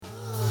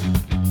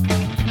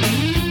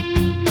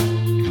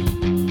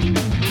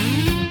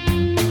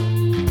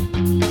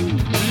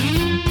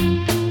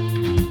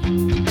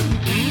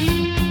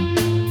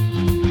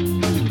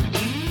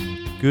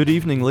Good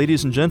evening,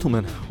 ladies and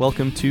gentlemen.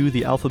 Welcome to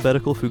the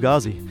Alphabetical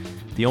Fugazi,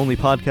 the only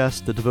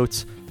podcast that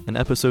devotes an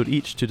episode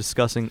each to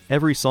discussing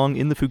every song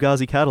in the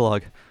Fugazi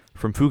catalog,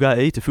 from Fuga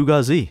A to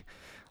Fuga Z.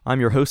 I'm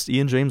your host,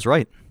 Ian James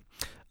Wright.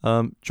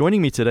 Joining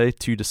me today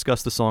to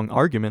discuss the song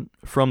Argument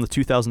from the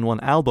 2001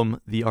 album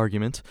The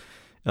Argument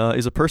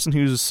is a person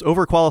who's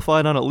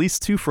overqualified on at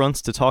least two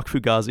fronts to talk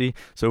Fugazi.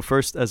 So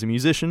first, as a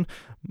musician,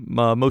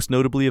 most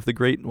notably of the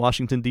great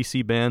Washington,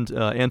 D.C. band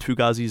and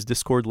Fugazi's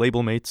Discord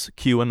label mates,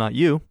 Q and Not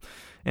You.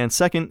 And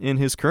second, in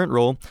his current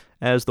role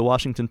as the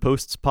Washington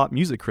Post's pop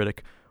music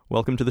critic.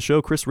 Welcome to the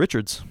show, Chris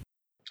Richards.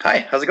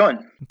 Hi, how's it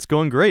going? It's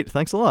going great.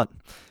 Thanks a lot.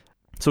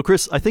 So,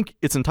 Chris, I think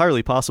it's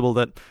entirely possible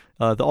that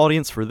the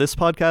audience for this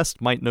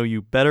podcast might know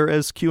you better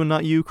as Q and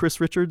Not You,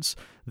 Chris Richards,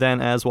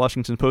 than as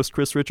Washington Post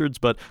Chris Richards,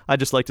 but I'd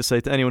just like to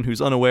say to anyone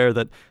who's unaware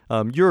that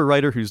you're a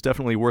writer who's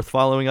definitely worth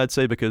following, I'd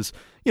say, because,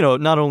 you know,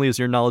 not only is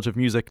your knowledge of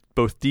music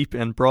both deep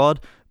and broad,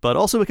 but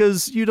also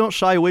because you don't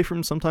shy away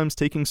from sometimes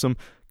taking some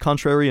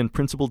contrary and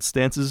principled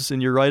stances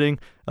in your writing,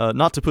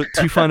 not to put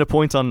too fine a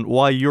point on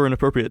why you're an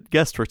appropriate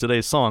guest for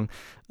today's song.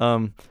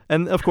 And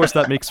of course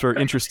that makes for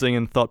interesting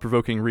and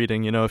thought-provoking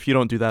reading. You know, if you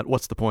don't do that,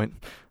 what's the point,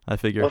 I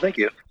figure. Well, thank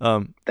you.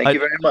 Thank you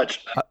very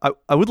much.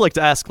 I would like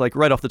to ask, like,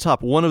 right off the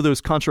top, one of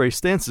those contrary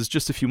stances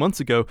just a few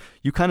months ago,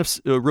 you kind of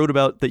wrote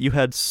about that you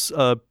had,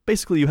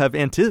 basically you have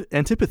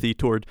antipathy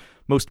toward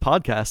most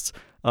podcasts.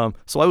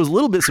 So I was a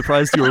little bit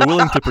surprised you were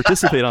willing to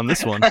participate on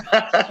this one.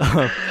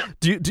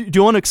 Do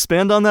you want to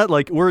expand on that?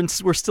 Like, we're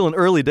still in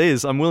early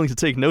days. I'm willing to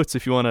take notes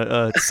if you want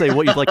to say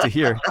what you'd like to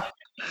hear.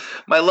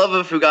 My love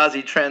of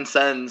Fugazi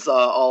transcends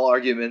all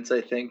arguments, I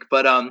think.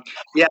 But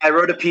yeah, I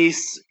wrote a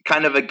piece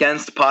kind of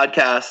against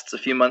podcasts a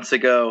few months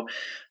ago.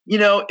 You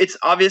know, it's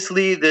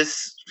obviously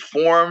this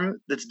form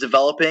that's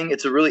developing.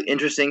 It's a really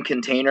interesting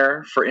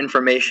container for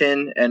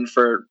information and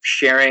for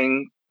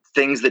sharing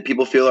things that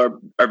people feel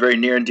are very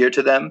near and dear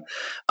to them.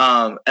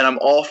 And I'm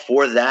all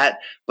for that.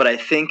 But I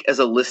think as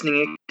a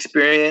listening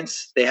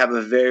experience, they have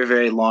a very,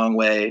 very long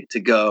way to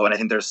go. And I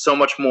think there's so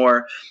much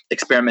more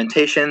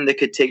experimentation that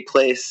could take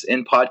place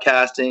in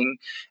podcasting.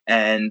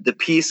 And the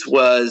piece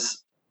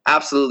was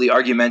absolutely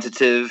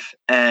argumentative.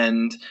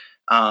 And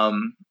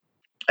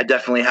I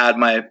definitely had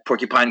my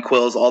porcupine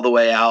quills all the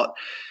way out.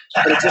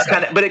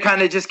 But it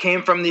kind of just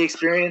came from the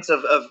experience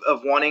of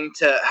wanting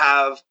to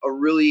have a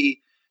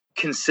really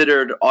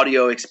considered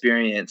audio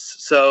experience.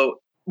 So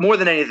more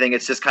than anything,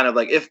 it's just kind of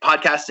like, if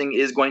podcasting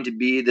is going to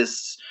be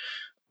this,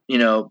 you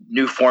know,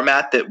 new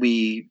format that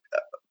we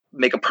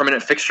make a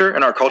permanent fixture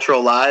in our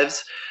cultural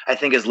lives, I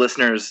think as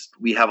listeners,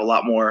 we have a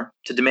lot more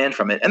to demand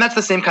from it. And that's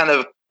the same kind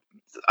of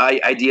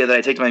idea that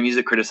I take to my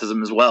music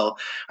criticism as well.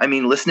 I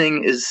mean,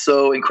 listening is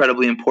so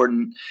incredibly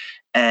important,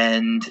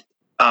 and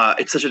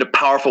it's such a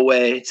powerful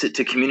way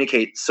to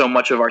communicate so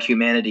much of our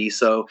humanity.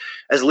 So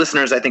as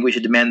listeners, I think we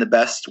should demand the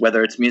best,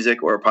 whether it's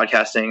music or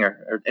podcasting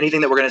or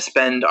anything that we're going to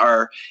spend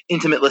our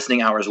intimate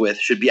listening hours with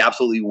should be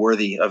absolutely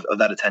worthy of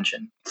that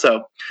attention.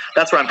 So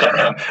that's where I'm coming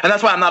from. And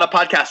that's why I'm not a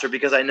podcaster,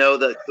 because I know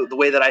that the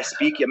way that I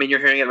speak, I mean, you're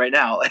hearing it right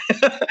now.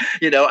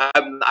 You know,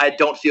 I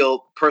don't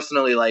feel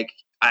personally like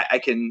I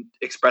can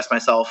express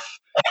myself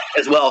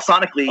as well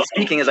sonically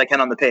speaking as I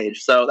can on the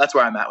page. So that's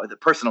where I'm at with it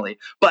personally.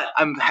 But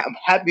I'm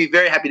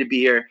very happy to be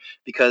here,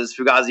 because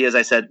Fugazi, as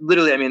I said,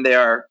 literally, I mean, they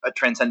are a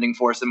transcending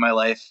force in my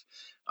life.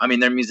 I mean,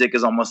 their music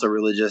is almost a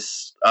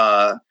religious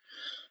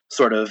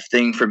sort of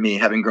thing for me,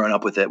 having grown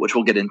up with it, which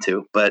we'll get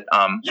into. But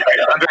I'm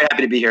very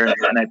happy to be here,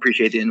 and I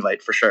appreciate the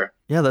invite for sure.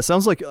 Yeah, that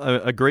sounds like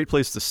a great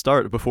place to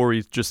start before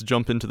we just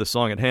jump into the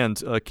song at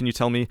hand. Can you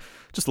tell me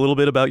just a little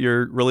bit about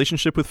your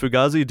relationship with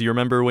Fugazi? Do you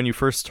remember when you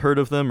first heard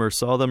of them or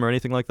saw them or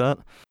anything like that?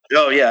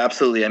 Oh, yeah,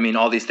 absolutely. I mean,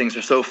 all these things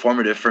are so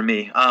formative for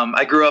me.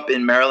 I grew up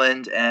in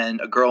Maryland, and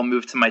a girl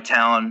moved to my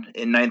town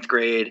in 9th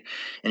grade,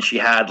 and she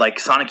had like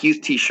Sonic Youth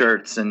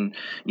t-shirts and,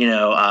 you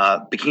know,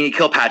 Bikini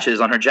Kill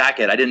patches on her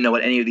jacket. I didn't know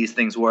what any of these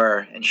things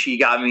were, and she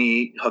got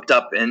me hooked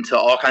up into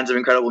all kinds of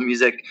incredible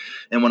music.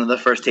 And one of the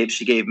first tapes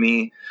she gave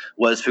me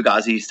was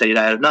Fugazi, Steady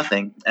Diet of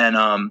Nothing. And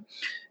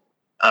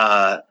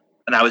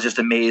I was just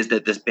amazed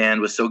that this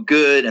band was so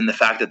good, and the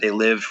fact that they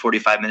lived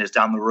 45 minutes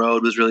down the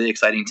road was really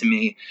exciting to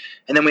me.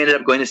 And then we ended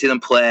up going to see them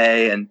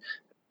play, and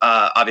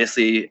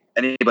obviously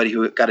anybody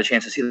who got a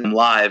chance to see them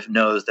live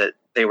knows that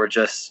they were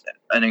just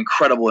an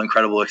incredible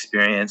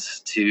experience,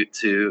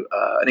 to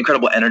an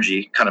incredible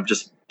energy kind of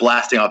just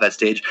blasting off that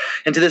stage.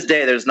 And to this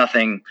day, there's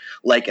nothing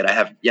like it. I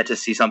have yet to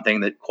see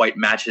something that quite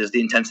matches the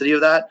intensity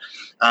of that.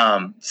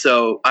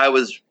 So I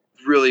was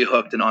really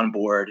hooked and on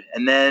board.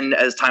 And then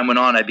as time went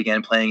on, I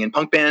began playing in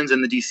punk bands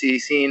in the DC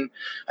scene.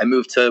 I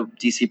moved to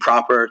DC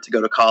proper to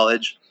go to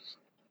college.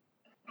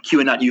 Q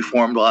and Not You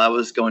formed while I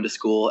was going to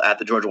school at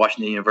the George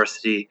Washington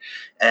University.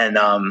 And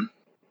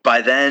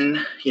by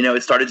then, you know,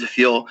 it started to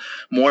feel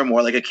more and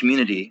more like a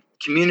community.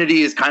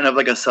 Community is kind of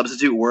like a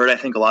substitute word I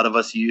think a lot of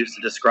us use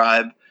to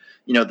describe,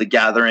 you know, the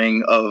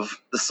gathering of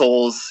the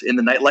souls in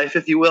the nightlife,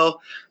 if you will.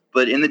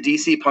 But in the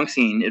DC punk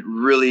scene, it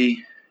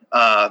really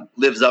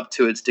lives up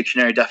to its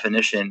dictionary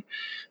definition.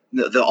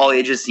 the all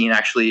ages scene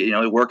actually,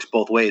 it works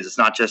both ways. It's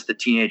not just that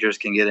teenagers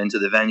can get into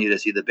the venue to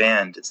see the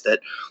band. It's that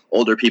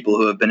older people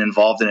who have been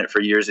involved in it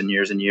for years and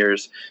years and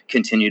years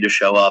continue to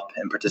show up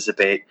and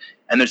participate.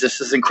 And there's just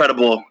this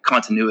incredible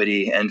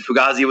continuity, and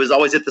Fugazi was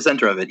always at the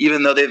center of it,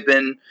 even though they've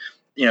been,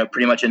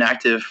 pretty much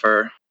inactive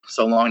for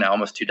so long now,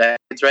 almost 2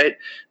 decades, right?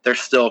 They're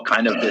still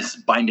kind of this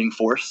binding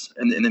force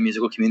in the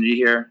musical community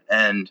here.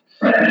 And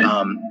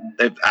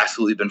they've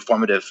absolutely been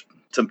formative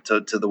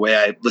to the way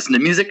I listen to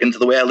music and to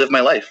the way I live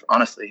my life,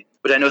 honestly,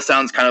 which I know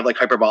sounds kind of like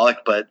hyperbolic,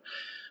 but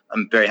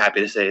I'm very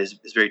happy to say is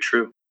very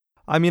true.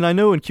 I mean, I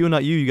know in Q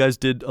Not You, you guys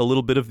did a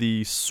little bit of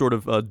the sort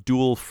of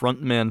dual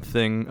frontman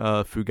thing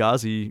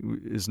Fugazi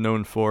is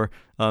known for.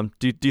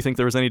 Do you think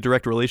there was any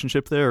direct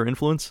relationship there or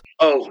influence?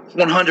 Oh,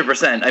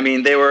 100%. I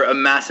mean, they were a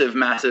massive,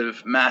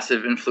 massive,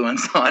 massive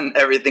influence on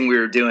everything we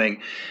were doing.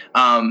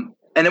 And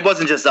it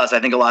wasn't just us. I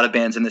think a lot of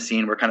bands in the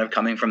scene were kind of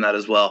coming from that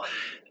as well.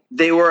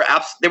 They were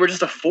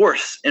just a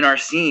force in our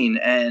scene,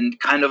 and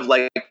kind of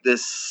like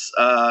this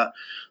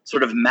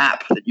sort of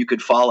map that you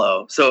could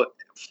follow. So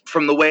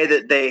from the way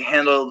that they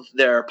handled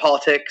their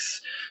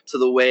politics to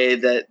the way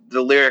that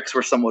the lyrics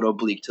were somewhat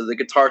oblique to the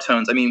guitar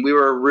tones, I mean, we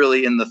were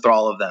really in the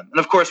thrall of them. And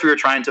of course, we were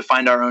trying to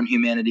find our own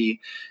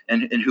humanity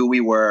and who we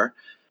were,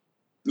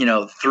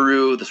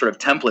 through the sort of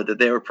template that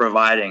they were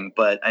providing.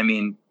 But I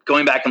mean,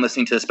 going back and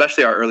listening to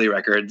especially our early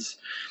records,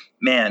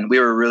 man, we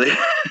were really,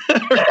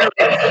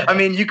 I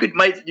mean,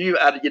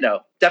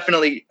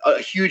 definitely a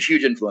huge,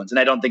 huge influence. And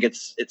I don't think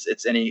it's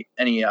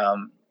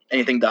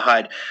anything to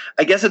hide.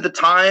 I guess at the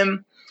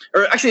time,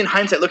 or actually in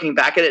hindsight, looking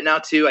back at it now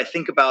too, I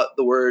think about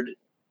the word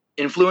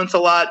influence a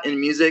lot in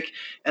music,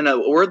 and a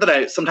word that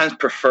I sometimes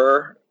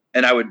prefer,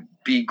 and I would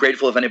be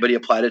grateful if anybody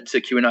applied it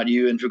to Q Not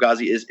You and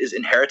Fugazi, is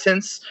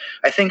inheritance.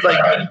 I think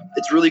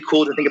it's really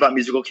cool to think about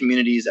musical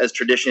communities as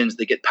traditions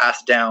that get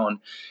passed down,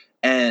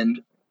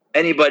 and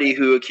anybody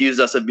who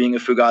accused us of being a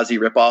Fugazi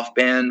ripoff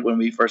band when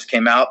we first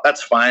came out,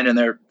 that's fine. And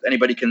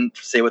anybody can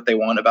say what they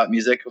want about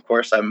music. Of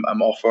course,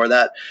 I'm all for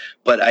that.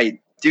 But I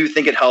do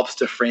think it helps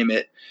to frame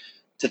it,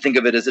 to think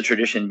of it as a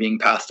tradition being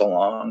passed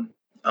along.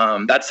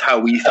 That's how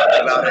we felt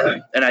about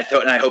it. And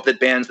I hope that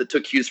bands that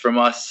took cues from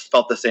us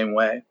felt the same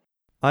way.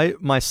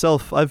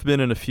 I've been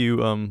in a few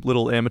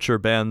little amateur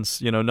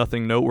bands,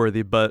 nothing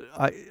noteworthy, but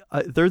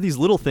there are these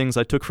little things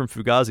I took from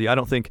Fugazi. I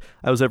don't think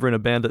I was ever in a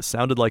band that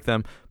sounded like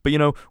them, but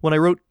when I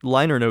wrote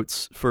liner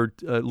notes for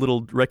a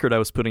little record I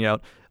was putting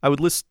out, I would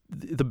list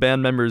the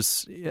band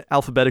members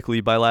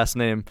alphabetically by last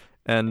name,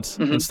 and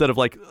instead of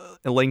like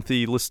a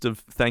lengthy list of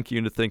thank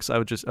you things, I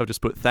would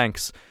just put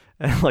thanks,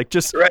 and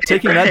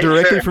taking that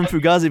directly from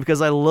Fugazi,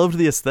 because I loved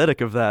the aesthetic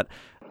of that.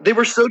 They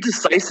were so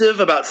decisive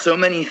about so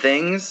many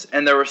things,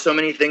 and there were so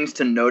many things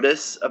to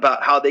notice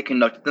about how they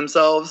conducted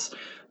themselves,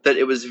 that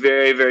it was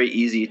very, very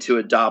easy to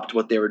adopt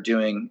what they were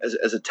doing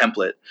as a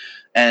template.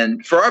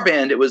 And for our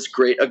band, it was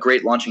a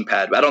great launching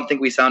pad. I don't think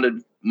we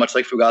sounded much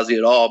like Fugazi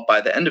at all by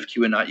the end of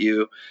Q Not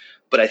You,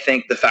 but I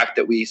think the fact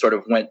that we sort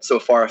of went so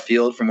far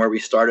afield from where we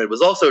started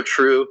was also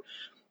true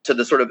to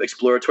the sort of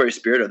exploratory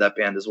spirit of that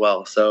band as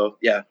well. So,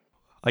 yeah.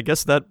 I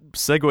guess that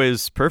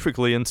segues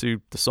perfectly into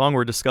the song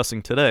we're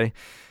discussing today.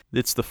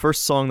 It's the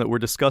first song that we're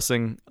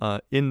discussing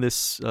in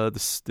this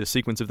the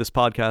sequence of this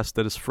podcast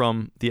that is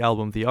from the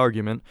album The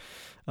Argument.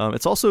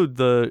 It's also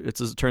as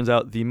it turns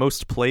out, the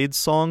most played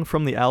song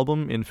from the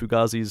album in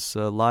Fugazi's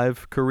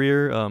live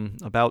career,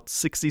 about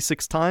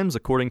 66 times,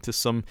 according to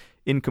some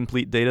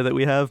incomplete data that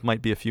we have.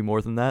 Might be a few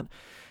more than that.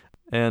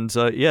 And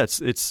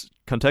it's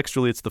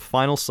contextually, it's the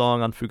final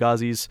song on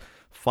Fugazi's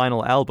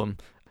final album.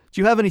 Do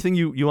you have anything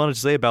you wanted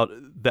to say about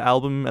the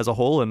album as a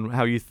whole and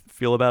how you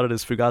feel about it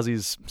as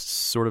Fugazi's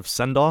sort of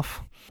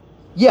send-off?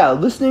 Yeah,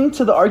 listening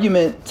to The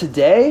Argument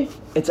today,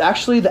 it's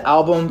actually the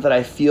album that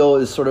I feel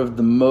is sort of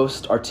the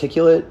most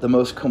articulate, the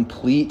most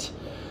complete,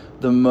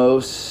 the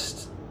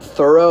most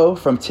thorough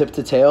from tip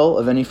to tail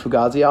of any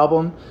Fugazi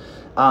album.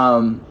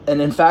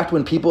 And in fact,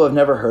 when people have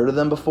never heard of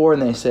them before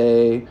and they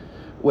say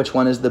which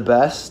one is the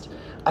best,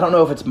 I don't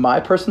know if it's my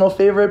personal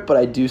favorite, but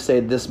I do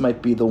say this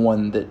might be the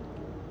one that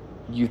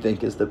you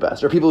think is the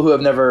best. Or people who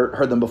have never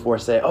heard them before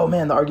say, oh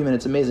man, The Argument,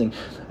 it's amazing.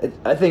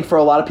 I think for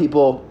a lot of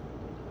people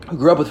who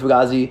grew up with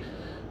Fugazi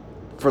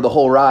for the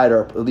whole ride,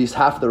 or at least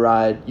half the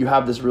ride, you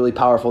have this really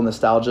powerful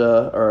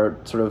nostalgia or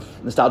sort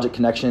of nostalgic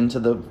connection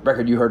to the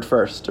record you heard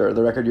first, or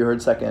the record you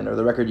heard second, or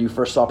the record you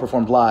first saw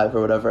performed live,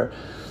 or whatever.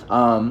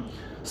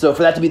 So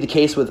for that to be the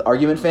case with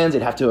Argument fans,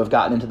 they'd have to have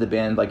gotten into the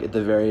band like at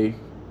the very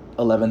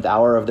 11th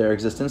hour of their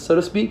existence, so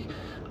to speak.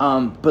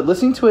 But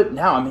listening to it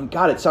now, I mean,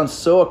 God, it sounds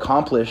so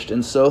accomplished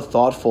and so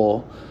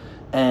thoughtful,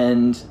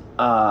 and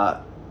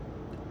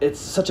it's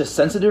such a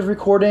sensitive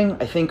recording.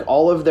 I think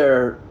all of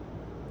their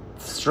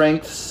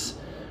strengths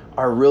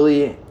are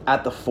really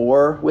at the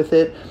fore with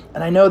it.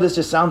 And I know this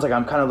just sounds like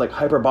I'm kind of like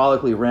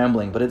hyperbolically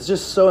rambling, but it's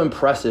just so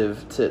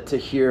impressive to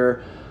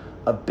hear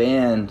a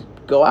band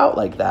go out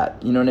like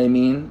that. You know what I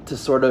mean? To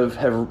sort of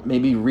have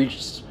maybe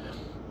reached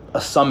a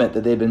summit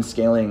that they've been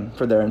scaling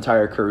for their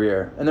entire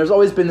career. And there's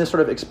always been this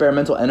sort of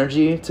experimental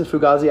energy to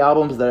Fugazi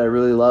albums that I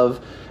really love.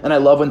 And I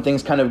love when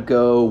things kind of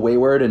go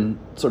wayward and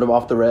sort of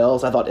off the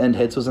rails. I thought End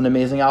Hits was an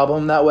amazing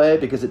album that way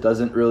because it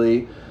doesn't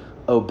really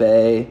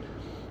obey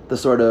the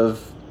sort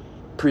of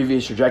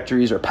previous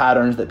trajectories or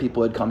patterns that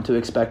people had come to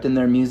expect in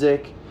their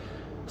music.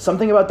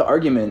 Something about The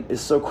Argument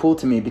is so cool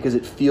to me because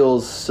it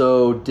feels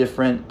so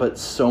different, but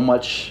so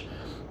much,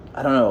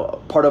 I don't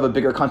know, part of a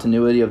bigger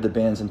continuity of the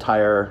band's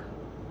entire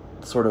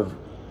sort of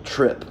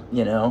trip,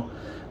 you know?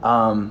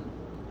 And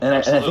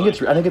I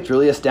think it's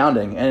really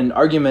astounding. And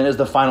Argument is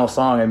the final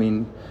song. I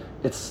mean,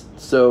 it's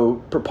so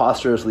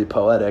preposterously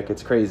poetic.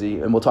 It's crazy.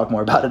 And we'll talk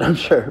more about it, I'm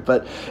sure.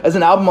 But as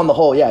an album on the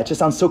whole, yeah, it just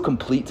sounds so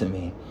complete to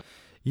me.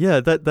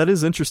 Yeah, that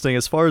is interesting.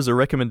 As far as a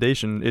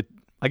recommendation,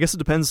 I guess it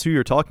depends who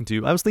you're talking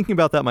to. I was thinking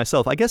about that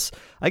myself. I guess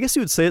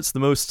you would say it's the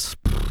most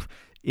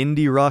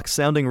indie rock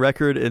sounding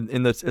record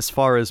in the, as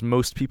far as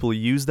most people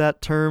use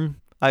that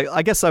term.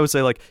 I guess I would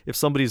say, like, if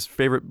somebody's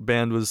favorite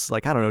band was,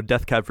 like, I don't know,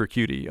 Death Cab for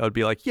Cutie, I would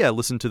be like, yeah,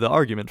 listen to The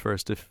Argument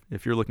first if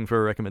you're looking for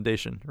a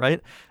recommendation,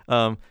 right?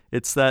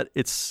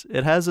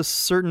 It has a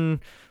certain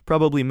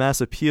probably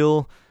mass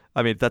appeal.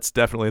 I mean, that's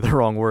definitely the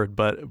wrong word,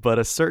 but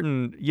a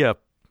certain,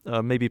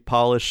 maybe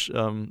polish,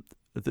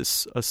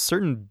 a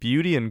certain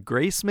beauty and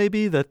grace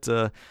maybe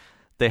that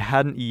they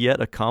hadn't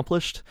yet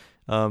accomplished.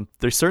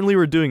 They certainly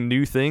were doing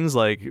new things,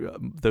 like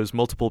those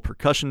multiple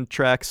percussion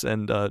tracks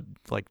and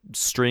like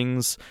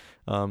strings,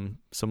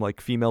 some like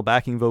female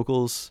backing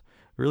vocals.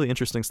 Really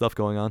interesting stuff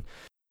going on.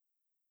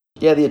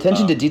 Yeah, the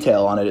attention to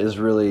detail on it is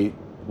really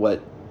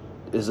what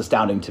is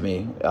astounding to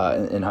me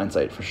in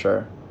hindsight, for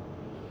sure.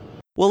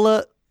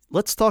 Well,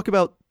 let's talk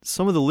about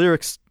some of the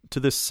lyrics to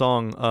this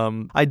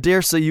song. I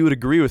dare say you would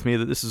agree with me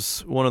that this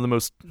is one of the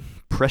most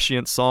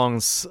prescient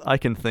songs I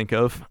can think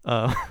of.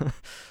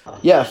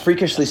 Yeah,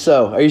 freakishly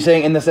so. Are you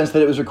saying in the sense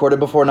that it was recorded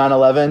before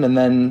 9/11 and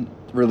then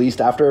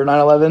released after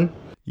 9/11?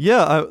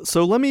 Yeah,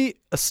 so let me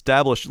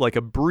establish like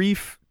a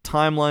brief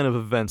timeline of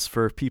events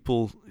for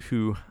people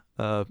who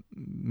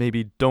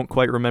maybe don't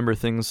quite remember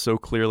things so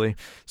clearly.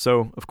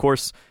 So, of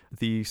course,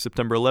 the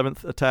September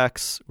 11th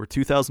attacks were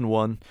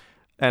 2001,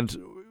 and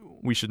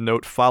we should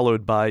note,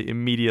 followed by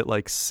immediate,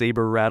 like,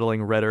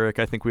 saber-rattling rhetoric.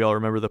 I think we all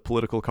remember the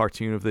political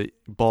cartoon of the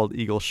bald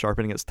eagle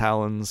sharpening its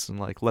talons and,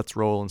 like, let's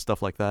roll and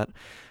stuff like that.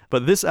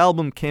 But this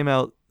album came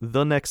out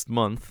the next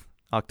month,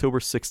 October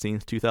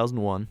 16th,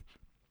 2001.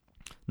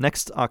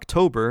 Next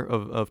October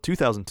of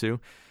 2002,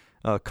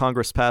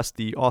 Congress passed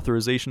the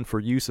Authorization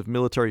for Use of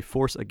Military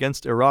Force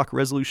Against Iraq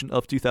Resolution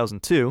of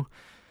 2002,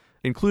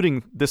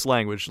 including this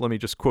language. Let me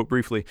just quote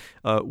briefly.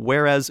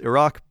 Whereas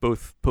Iraq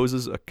both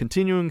poses a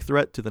continuing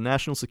threat to the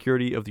national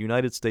security of the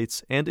United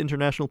States and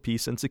international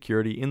peace and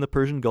security in the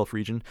Persian Gulf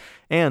region,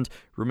 and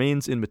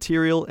remains in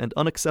material and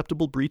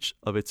unacceptable breach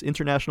of its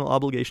international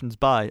obligations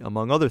by,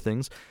 among other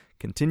things,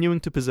 continuing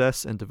to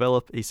possess and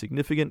develop a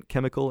significant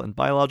chemical and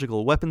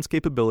biological weapons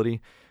capability,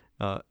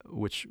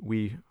 which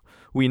we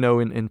know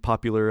in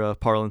popular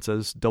parlance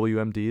as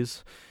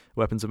WMDs,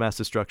 weapons of mass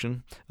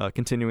destruction,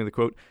 continuing the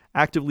quote,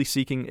 actively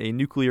seeking a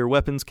nuclear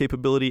weapons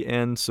capability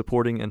and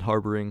supporting and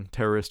harboring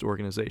terrorist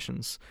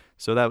organizations.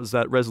 So that was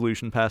that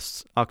resolution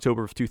passed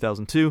October of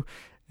 2002,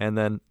 and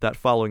then that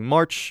following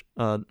March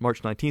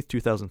 19th,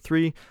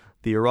 2003,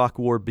 the Iraq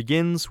War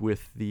begins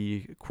with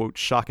the, quote,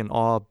 shock and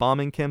awe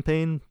bombing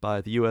campaign by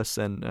the U.S.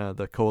 and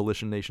the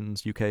coalition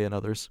nations, UK and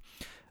others.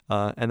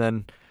 And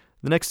then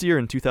the next year,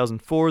 in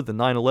 2004, the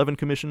 9/11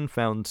 Commission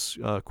found,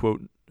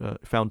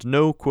 found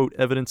no, quote,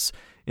 evidence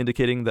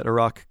indicating that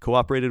Iraq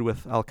cooperated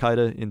with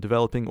al-Qaeda in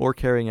developing or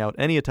carrying out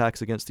any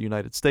attacks against the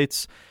United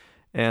States.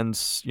 And,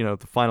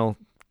 the final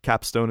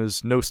capstone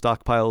is no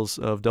stockpiles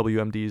of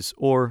WMDs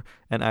or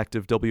an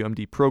active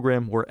WMD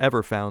program were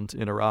ever found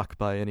in Iraq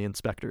by any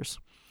inspectors.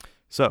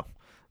 So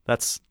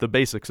that's the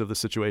basics of the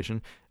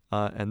situation.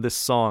 And this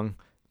song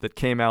that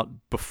came out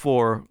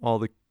before all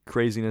the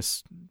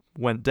craziness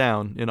went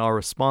down in our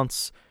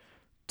response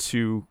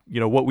to,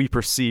 what we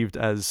perceived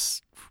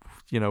as,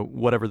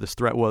 whatever this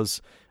threat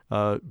was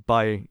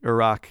by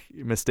Iraq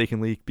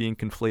mistakenly being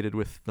conflated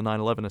with the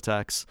 9/11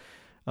 attacks.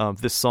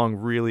 This song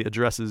really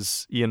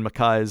addresses Ian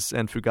MacKay's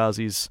and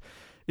Fugazi's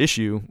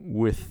issue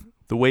with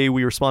the way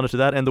we responded to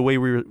that and the way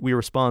we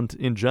respond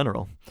in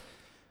general.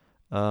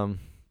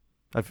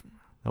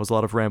 That was a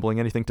lot of rambling.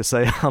 Anything to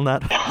say on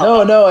that?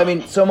 No. I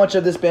mean, so much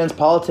of this band's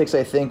politics,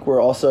 I think,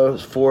 were also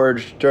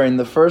forged during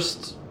the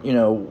first,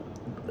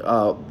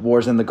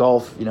 wars in the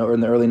Gulf, or in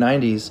the early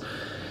 90s.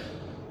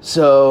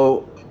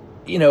 So,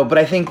 but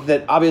I think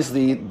that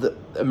obviously the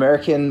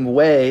American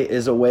way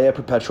is a way of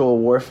perpetual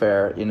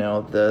warfare.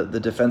 The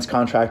defense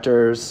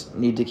contractors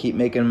need to keep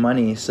making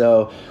money.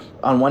 So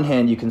on one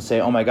hand, you can say,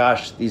 oh my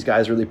gosh, these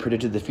guys really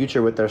predicted the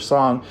future with their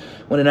song,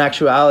 when in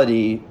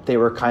actuality, they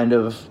were kind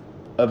of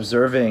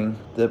observing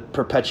the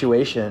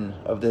perpetuation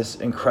of this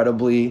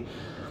incredibly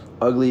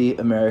ugly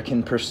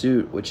American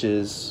pursuit, which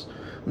is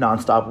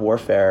nonstop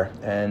warfare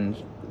and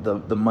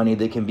the money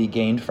that can be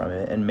gained from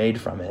it and made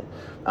from it.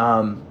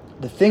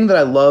 the thing that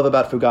I love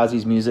about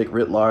Fugazi's music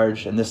writ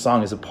large, and this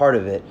song is a part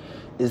of it,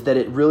 is that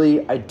it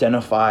really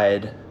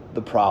identified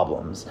the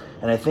problems.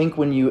 And I think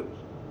when you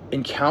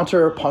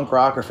encounter punk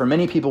rock, or for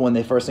many people when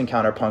they first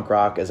encounter punk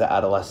rock as an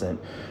adolescent,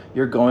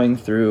 you're going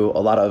through a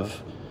lot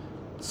of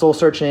soul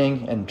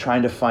searching and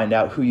trying to find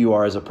out who you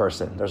are as a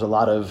person. There's a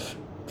lot of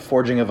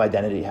forging of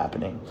identity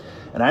happening.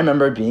 And I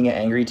remember being an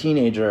angry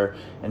teenager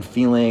and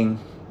feeling,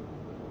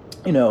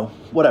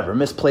 whatever,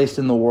 misplaced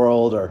in the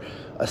world, or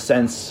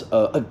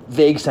a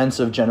vague sense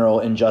of general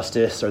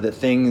injustice, or that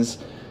things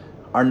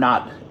are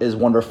not as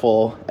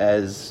wonderful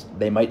as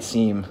they might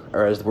seem,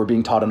 or as we're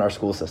being taught in our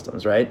school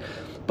systems, right?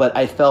 But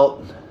I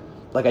felt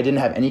like I didn't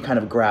have any kind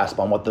of grasp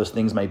on what those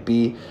things might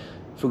be.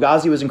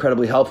 Fugazi was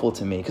incredibly helpful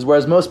to me, because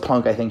whereas most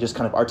punk, I think, just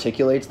kind of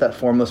articulates that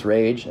formless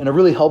rage in a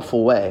really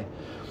helpful way,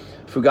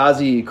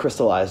 Fugazi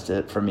crystallized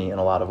it for me in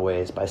a lot of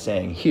ways by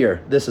saying,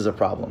 here, this is a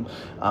problem.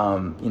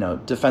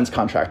 Defense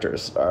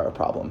contractors are a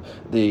problem.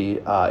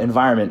 The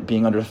environment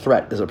being under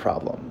threat is a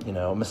problem.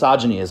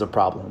 Misogyny is a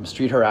problem.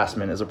 Street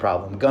harassment is a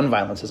problem. Gun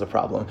violence is a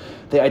problem.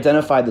 They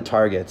identified the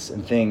targets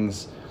and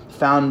things,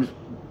 found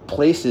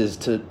places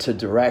to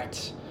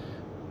direct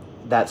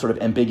that sort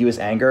of ambiguous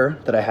anger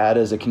that I had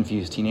as a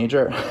confused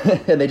teenager.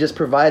 And they just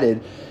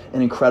provided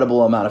an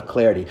incredible amount of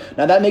clarity.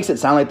 Now that makes it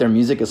sound like their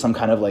music is some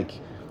kind of like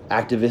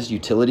activist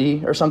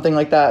utility or something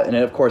like that. And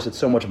of course it's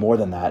so much more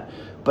than that.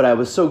 But I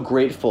was so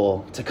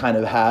grateful to kind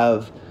of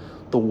have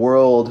the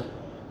world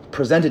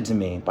presented to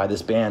me by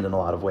this band in a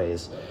lot of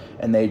ways.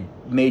 And they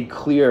made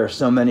clear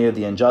so many of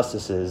the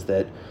injustices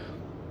that,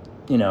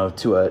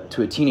 to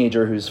a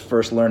teenager who's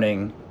first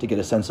learning to get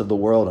a sense of the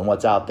world and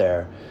what's out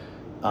there,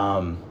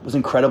 was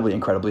incredibly,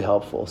 incredibly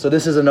helpful. So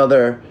this is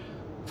another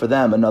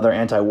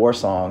anti-war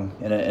song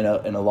in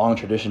a long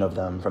tradition of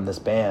them from this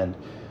band,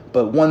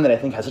 but one that I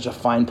think has such a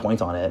fine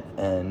point on it.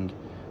 And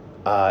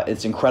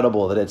it's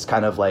incredible that it's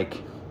kind of like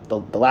the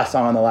last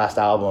song on the last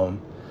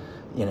album.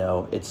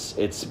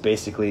 It's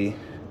basically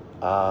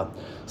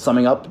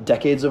summing up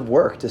decades of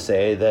work to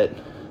say that,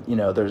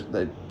 there's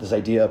this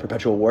idea of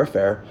perpetual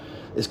warfare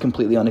is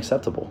completely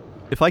unacceptable.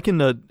 If I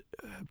can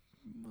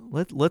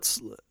let's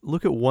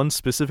look at one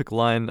specific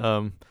line.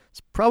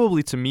 It's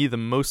probably, to me, the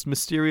most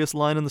mysterious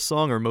line in the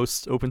song, or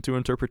most open to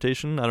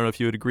interpretation. I don't know if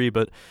you would agree,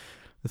 but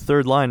the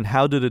third line,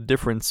 how did a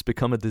difference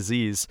become a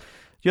disease? Do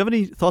you have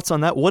any thoughts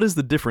on that? What is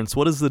the difference?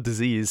 What is the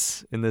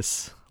disease in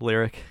this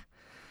lyric?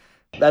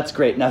 That's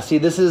great. Now, see,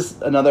 this is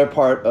another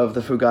part of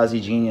the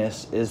Fugazi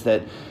genius, is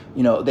that,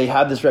 they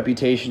have this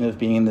reputation of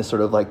being this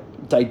sort of like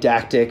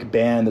didactic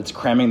band that's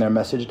cramming their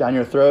message down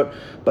your throat.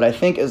 But I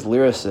think as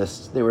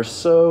lyricists, they were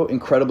so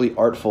incredibly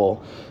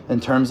artful in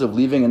terms of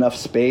leaving enough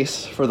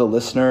space for the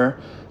listener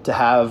to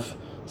have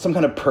some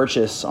kind of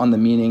purchase on the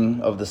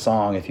meaning of the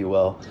song, if you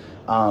will,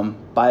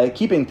 by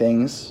keeping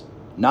things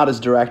not as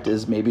direct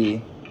as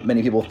maybe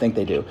many people think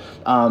they do.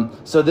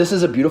 So this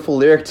is a beautiful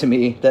lyric to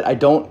me that I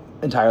don't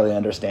entirely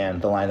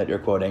understand, the line that you're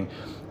quoting.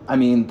 I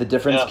mean, the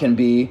difference can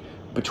be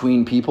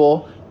between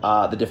people.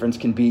 The difference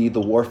can be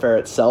the warfare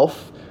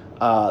itself.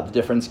 The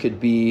difference could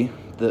be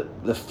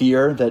the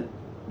fear that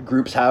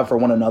groups have for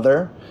one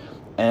another.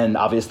 And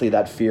obviously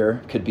that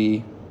fear could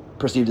be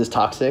perceived as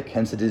toxic,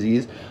 hence a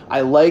disease.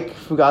 I like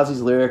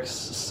Fugazi's lyrics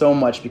so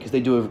much because they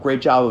do a great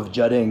job of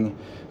jutting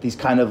these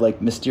kind of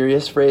like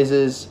mysterious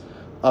phrases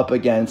up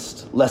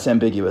against less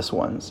ambiguous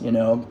ones,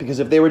 because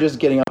if they were just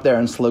getting up there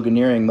and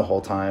sloganeering the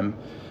whole time,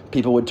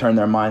 people would turn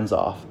their minds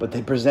off. But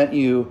they present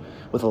you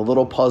with a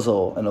little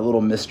puzzle and a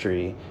little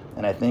mystery.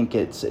 And I think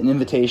it's an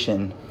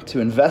invitation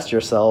to invest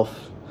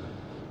yourself,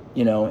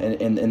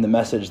 in the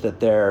message that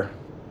they're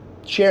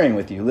sharing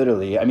with you,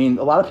 literally. I mean,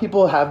 a lot of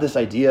people have this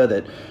idea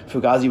that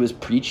Fugazi was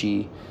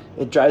preachy.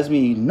 It drives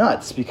me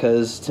nuts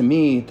because, to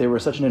me, they were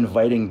such an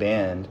inviting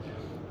band.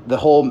 The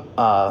whole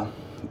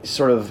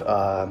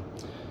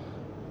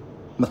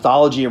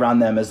mythology around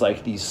them as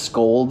like these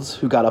scolds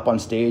who got up on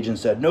stage and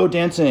said, no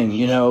dancing,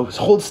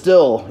 hold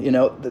still,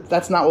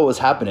 that's not what was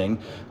happening.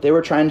 They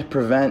were trying to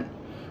prevent,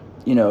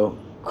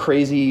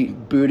 crazy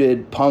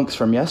booted punks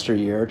from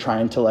yesteryear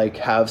trying to like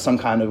have some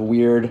kind of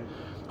weird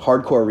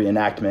hardcore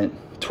reenactment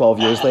 12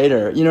 years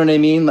later. You know what I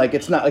mean? Like,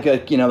 it's not like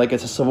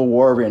it's a Civil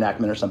War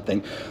reenactment or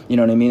something, you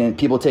know what I mean? And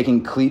people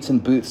taking cleats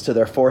and boots to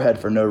their forehead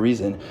for no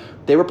reason.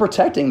 They were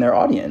protecting their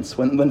audience.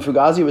 When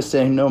Fugazi was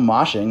saying no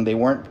moshing, they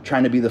weren't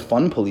trying to be the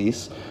fun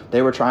police.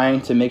 They were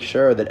trying to make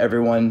sure that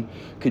everyone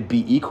could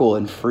be equal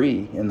and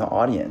free in the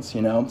audience,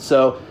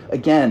 So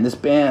again, this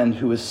band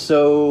who was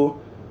so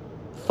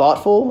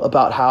thoughtful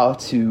about how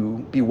to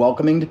be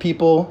welcoming to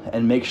people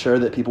and make sure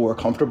that people were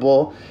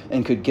comfortable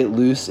and could get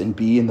loose and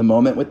be in the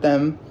moment with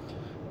them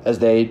as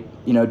they,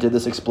 did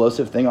this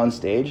explosive thing on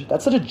stage.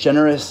 That's such a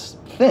generous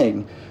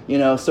thing,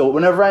 So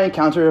whenever I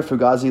encounter a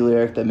Fugazi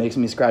lyric that makes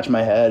me scratch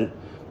my head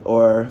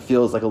or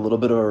feels like a little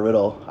bit of a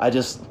riddle, I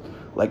just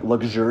like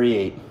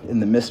luxuriate in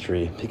the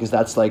mystery, because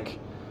that's like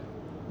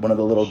one of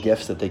the little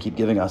gifts that they keep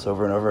giving us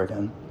over and over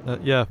again.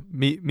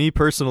 Me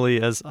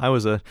personally, as I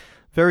was a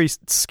very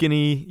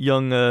skinny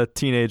young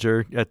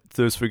teenager at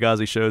those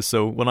Fugazi shows,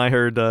 so when I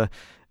heard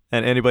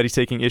and anybody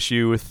taking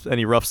issue with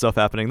any rough stuff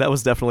happening, that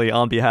was definitely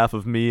on behalf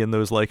of me and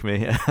those like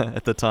me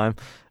at the time.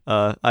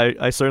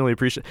 I certainly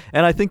appreciate,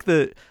 and I think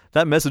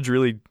that message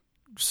really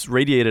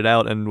radiated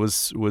out and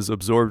was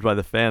absorbed by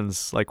the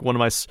fans. Like one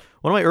of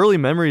my early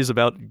memories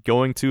about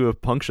going to a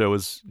punk show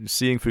was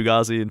seeing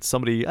Fugazi, and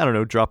somebody, I don't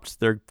know, dropped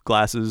their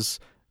glasses,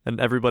 and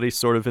everybody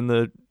sort of in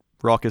the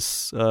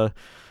raucous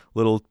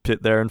little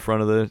pit there in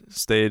front of the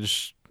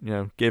stage,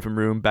 gave him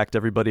room, backed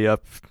everybody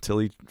up till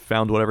he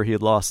found whatever he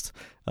had lost.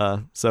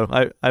 So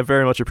I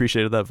very much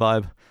appreciated that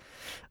vibe.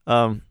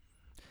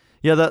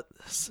 Yeah, that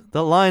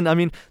line. I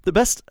mean, the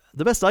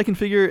best I can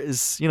figure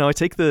is, I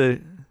take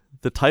the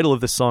title of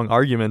this song,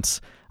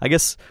 Arguments. I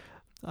guess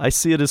I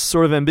see it as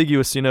sort of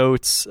ambiguous.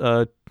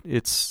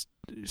 It's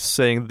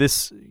saying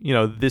this,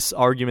 this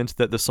argument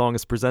that the song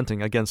is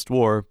presenting against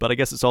war, but I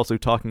guess it's also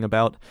talking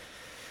about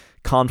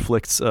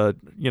conflicts,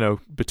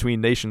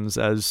 between nations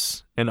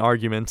as an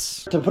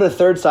argument. To put a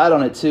third side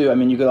on it too, I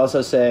mean, you could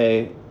also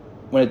say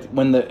when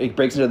it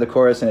breaks into the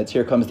chorus and it's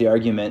 "Here comes the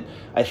argument."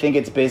 I think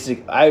it's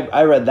basic.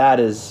 I read that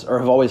as, or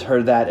have always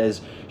heard that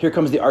as, here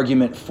comes the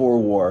argument for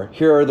war.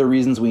 Here are the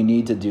reasons we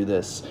need to do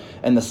this.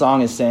 And the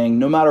song is saying,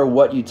 no matter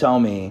what you tell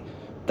me,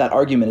 that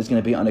argument is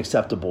going to be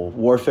unacceptable.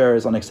 Warfare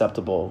is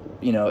unacceptable.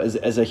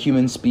 As a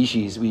human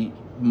species, we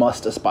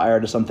must aspire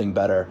to something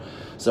better.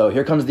 So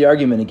here comes the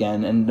argument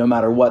again, and no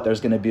matter what, there's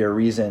going to be a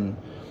reason,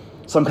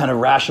 some kind of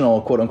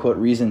rational, quote-unquote,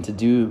 reason to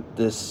do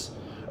this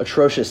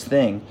atrocious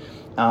thing,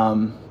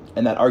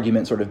 and that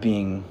argument sort of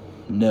being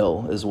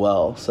nil as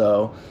well.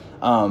 So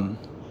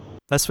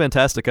that's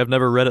fantastic. I've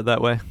never read it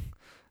that way.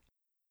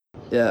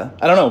 Yeah,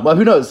 I don't know. Well,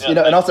 who knows?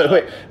 Yeah, and also,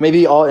 wait,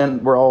 maybe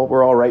we're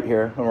all right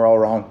here, and we're all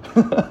wrong.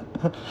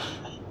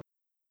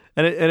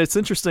 And it's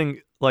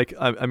interesting. Like,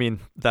 I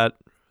mean, that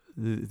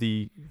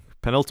the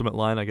penultimate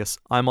line, I guess,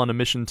 I'm on a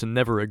mission to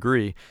never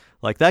agree.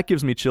 Like, that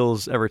gives me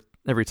chills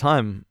every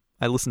time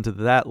I listen to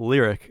that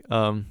lyric.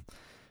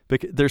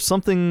 Because there's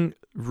something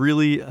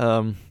really,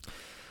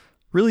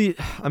 really,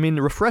 I mean,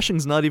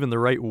 refreshing's not even the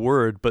right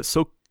word, but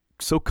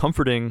so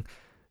comforting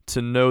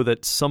to know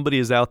that somebody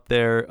is out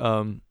there,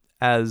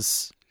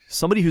 as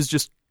somebody who's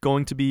just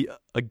going to be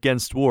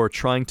against war,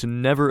 trying to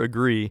never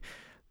agree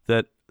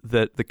that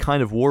the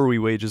kind of war we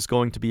wage is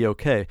going to be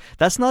okay.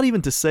 That's not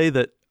even to say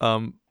that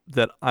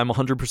that I'm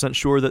 100%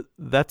 sure that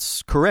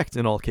that's correct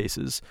in all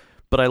cases,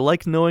 but I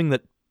like knowing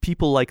that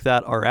people like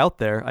that are out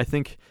there. I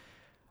think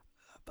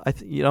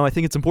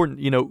it's important.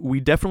 We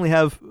definitely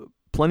have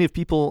plenty of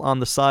people on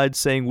the side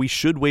saying we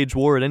should wage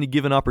war at any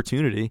given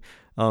opportunity,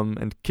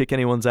 and kick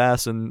anyone's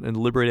ass and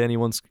liberate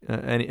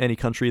any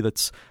country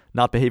that's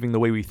not behaving the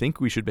way we think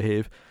we should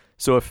behave.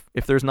 So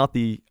if there's not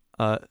the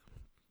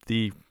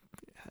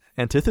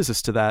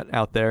antithesis to that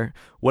out there,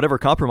 whatever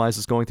compromise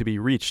is going to be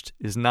reached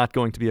is not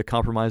going to be a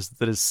compromise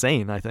that is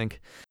sane, I think.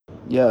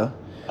 Yeah.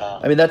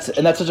 I mean, that's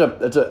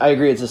I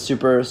agree. It's a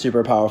super,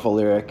 super powerful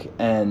lyric,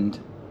 and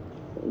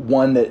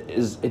one that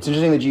it's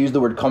interesting that you use the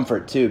word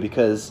comfort too,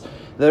 because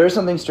there is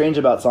something strange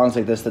about songs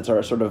like this that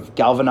are sort of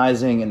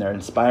galvanizing, and they're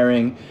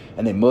inspiring,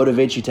 and they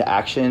motivate you to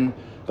action,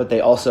 but they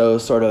also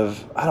sort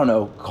of, I don't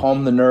know,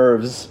 calm the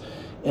nerves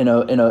in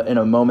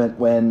a moment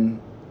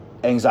when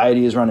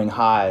anxiety is running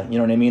high. You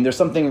know what I mean? There's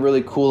something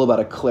really cool about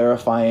a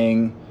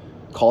clarifying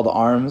call to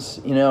arms,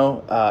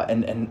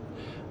 and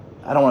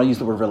I don't want to use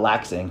the word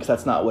relaxing because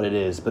that's not what it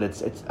is, but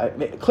it's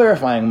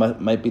clarifying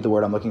might be the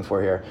word I'm looking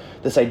for here.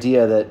 This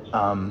idea that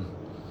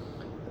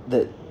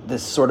that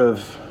this sort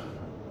of,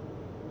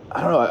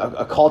 I don't know,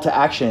 a call to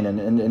action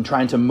and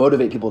trying to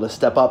motivate people to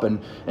step up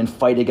and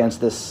fight against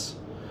this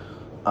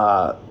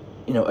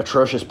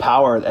atrocious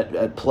power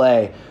at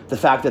play. The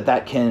fact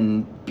that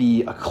can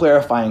be a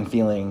clarifying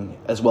feeling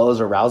as well as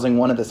a rousing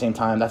one at the same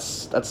time,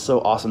 that's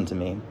so awesome to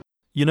me.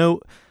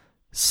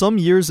 Some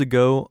years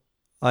ago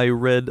I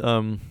read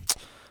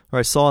or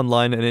I saw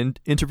online an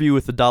interview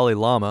with the Dalai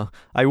Lama.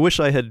 I wish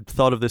I had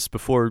thought of this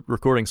before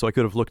recording so I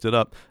could have looked it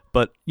up.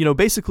 But,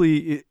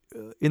 basically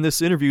in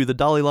this interview, the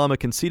Dalai Lama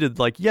conceded,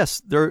 like,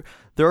 yes, there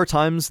are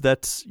times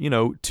that,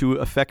 to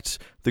affect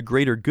the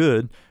greater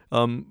good,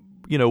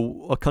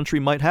 a country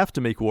might have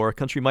to make war. A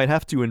country might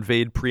have to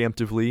invade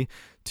preemptively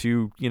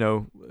to,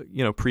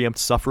 preempt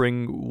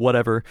suffering,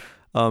 whatever.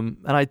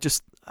 And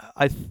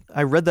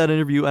I read that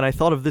interview and I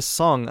thought of this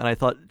song and I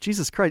thought,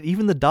 Jesus Christ,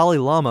 even the Dalai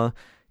Lama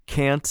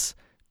can't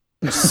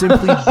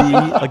simply be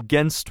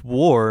against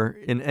war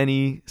in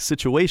any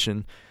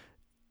situation.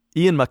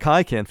 Ian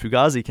MacKaye can,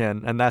 Fugazi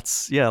can, and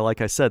that's,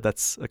 like I said,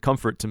 that's a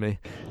comfort to me.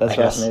 That's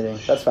fascinating.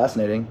 That's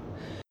fascinating.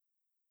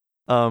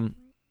 And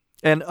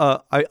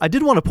I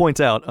did want to point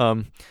out,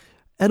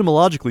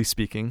 etymologically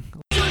speaking,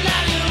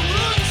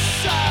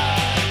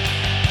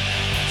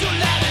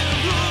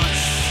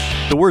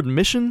 the word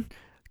mission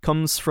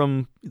comes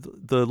from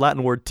the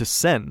Latin word to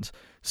send.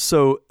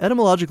 So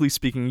etymologically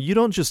speaking, you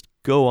don't just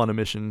go on a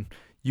mission,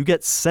 you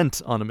get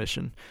sent on a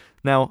mission.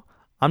 Now,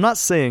 I'm not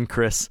saying,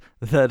 Chris,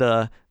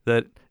 that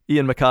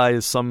Ian MacKaye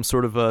is some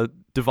sort of a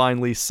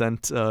divinely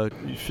sent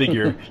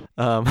figure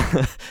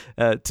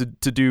to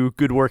do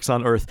good works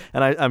on earth.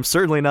 And I'm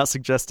certainly not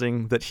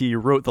suggesting that he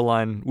wrote the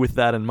line with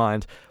that in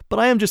mind, but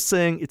I am just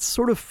saying it's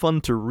sort of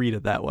fun to read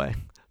it that way.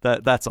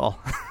 That's all.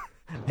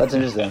 That's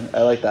interesting.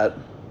 I like that.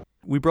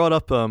 We brought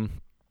up, that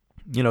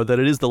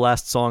it is the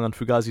last song on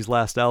Fugazi's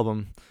last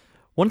album.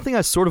 One thing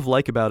I sort of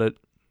like about it,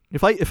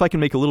 if I can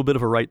make a little bit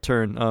of a right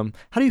turn,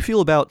 how do you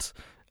feel about,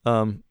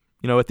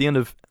 at the end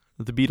of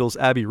the Beatles'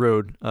 Abbey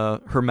Road,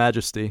 Her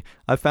Majesty?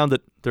 I've found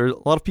that there are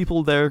a lot of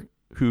people there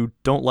who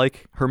don't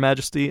like Her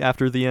Majesty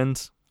after the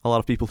end. A lot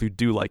of people who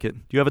do like it.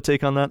 Do you have a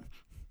take on that?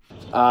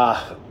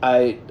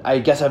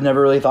 I guess I've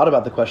never really thought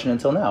about the question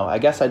until now. I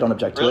guess I don't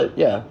object to it.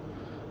 Yeah.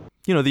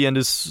 The end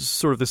is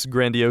sort of this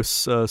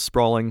grandiose,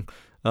 sprawling,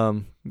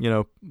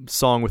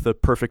 song with a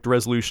perfect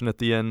resolution at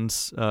the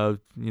end.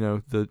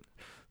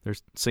 They're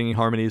singing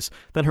harmonies.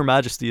 Then Her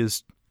Majesty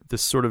is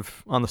this sort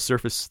of on the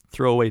surface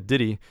throwaway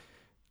ditty.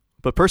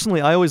 But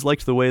personally, I always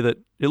liked the way that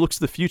it looks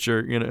to the future.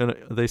 And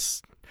they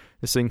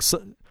sing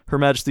Her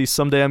Majesty,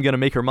 someday I'm gonna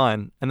make her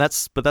mine, and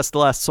that's the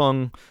last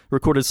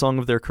recorded song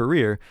of their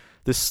career.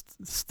 This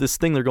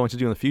thing they're going to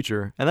do in the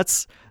future, and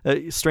that's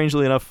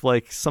strangely enough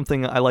like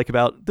something I like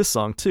about this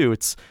song too.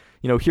 It's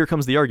here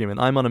comes the argument.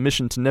 I'm on a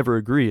mission to never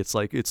agree. It's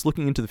like it's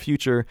looking into the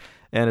future,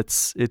 and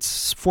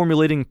it's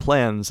formulating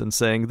plans and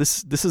saying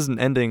this isn't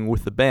ending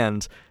with the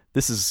band.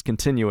 This is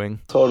continuing.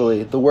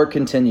 Totally, the work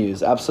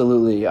continues.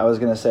 Absolutely, I was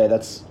gonna say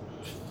that's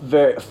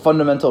very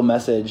fundamental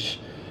message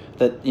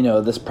that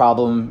this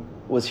problem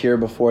was here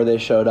before they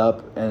showed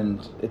up,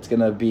 and it's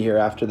gonna be here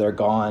after they're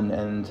gone,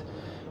 and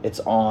it's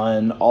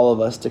on all of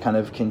us to kind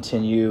of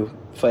continue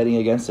fighting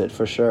against it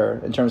for sure.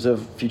 In terms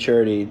of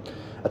futurity,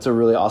 that's a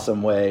really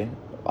awesome way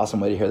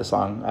to hear the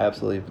song. I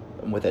absolutely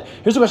am with it.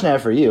 Here's a question I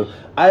have for you.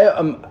 I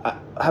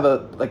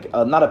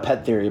have not a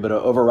pet theory, but an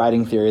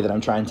overriding theory that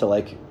I'm trying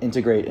to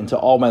integrate into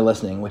all my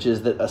listening, which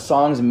is that a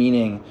song's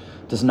meaning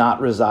does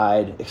not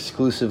reside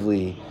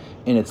exclusively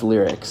in its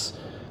lyrics.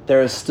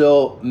 There are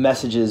still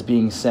messages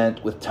being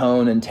sent with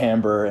tone and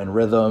timbre and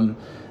rhythm,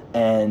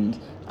 and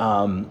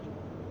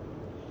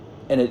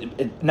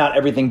it not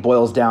everything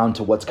boils down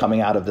to what's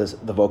coming out of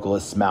the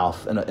vocalist's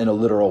mouth in a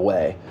literal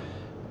way.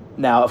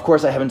 Now, of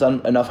course, I haven't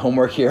done enough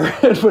homework here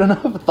and put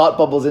enough thought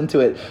bubbles into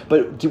it,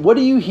 but what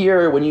do you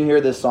hear when you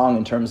hear this song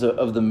in terms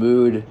of the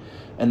mood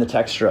and the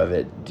texture of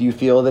it? Do you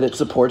feel that it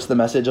supports the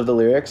message of the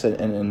lyrics,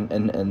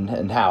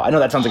 and how? I know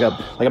that sounds like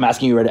I'm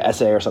asking you to write an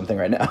essay or something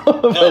right now,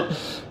 but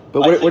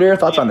what are your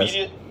thoughts on this?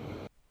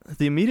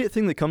 The immediate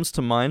thing that comes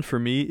to mind for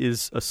me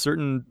is a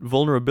certain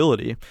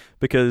vulnerability,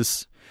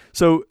 because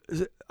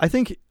I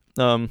think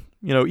Ian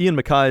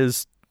MacKaye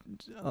is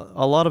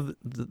a lot of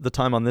the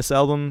time on this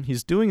album,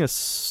 he's doing a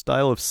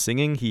style of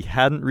singing he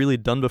hadn't really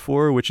done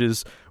before, which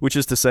is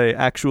to say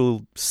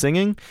actual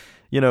singing.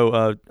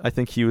 I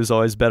think he was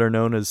always better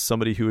known as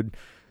somebody who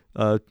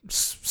would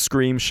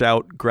scream,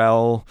 shout,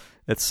 growl,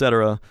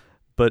 etc.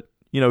 But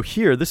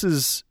here this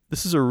is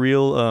a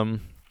real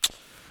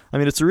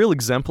it's a real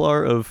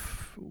exemplar of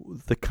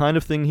the kind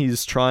of thing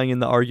he's trying in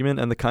the argument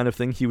and the kind of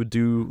thing he would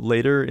do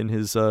later in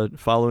his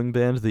following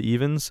band, the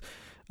Evens.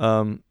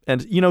 And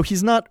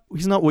he's not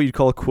what you'd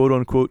call a quote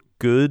unquote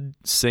good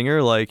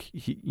singer. Like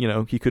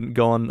he couldn't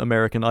go on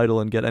American Idol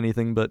and get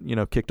anything but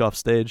kicked off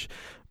stage.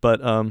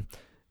 But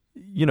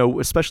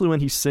especially when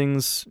he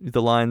sings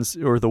the lines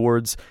or the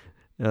words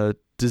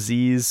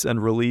disease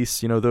and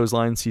release, those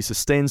lines, he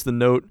sustains the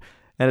note,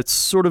 and it's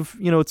sort of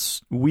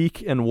it's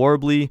weak and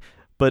warbly,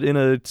 but in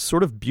a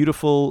sort of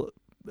beautiful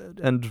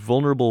and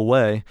vulnerable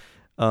way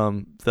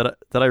that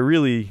I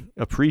really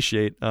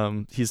appreciate.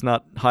 He's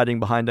not hiding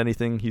behind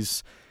anything.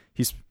 He's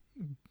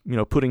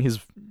putting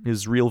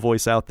his real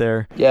voice out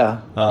there.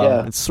 Yeah.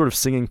 It's sort of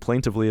singing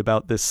plaintively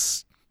about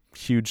this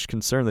huge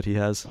concern that he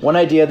has. One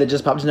idea that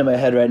just popped into my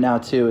head right now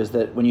too is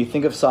that when you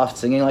think of soft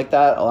singing like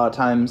that, a lot of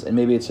times, and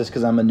maybe it's just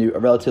because I'm a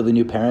relatively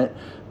new parent,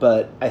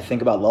 but I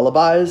think about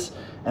lullabies,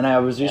 and I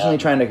was recently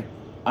trying to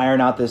iron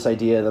out this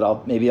idea that I'll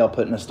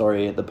put in a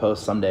story at the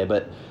Post someday,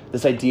 but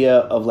this idea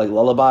of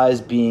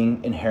lullabies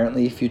being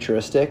inherently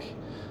futuristic.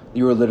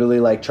 You were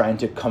literally trying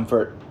to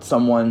comfort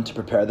someone to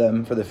prepare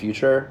them for the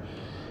future,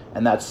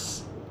 and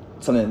that's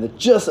something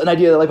that an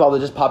idea that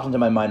just popped into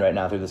my mind right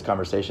now through this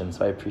conversation.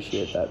 So I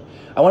appreciate that.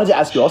 I wanted to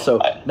ask you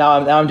also. Now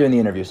I'm doing the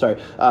interview. Sorry.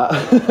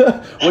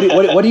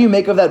 What do you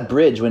make of that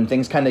bridge when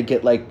things kind of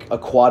get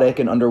aquatic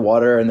and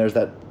underwater, and there's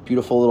that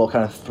beautiful little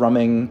kind of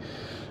thrumming?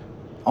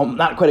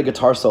 Not quite a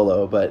guitar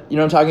solo, but you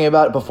know what I'm talking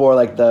about. Before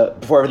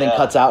everything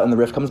cuts out and the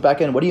riff comes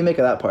back in. What do you make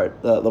of that part?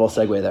 The little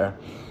segue there.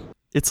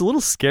 It's a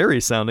little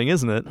scary sounding,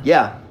 isn't it?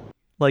 Yeah.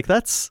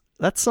 That's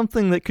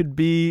something that could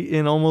be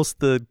in almost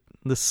the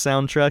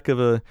soundtrack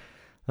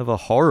of a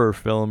horror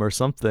film or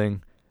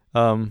something.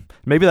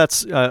 Maybe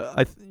that's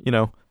I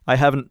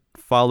haven't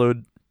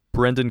followed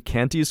Brendan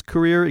Canty's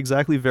career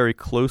exactly very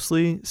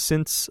closely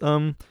since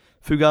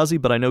Fugazi,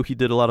 but I know he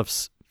did a lot of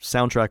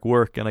soundtrack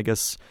work, and I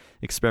guess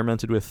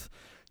experimented with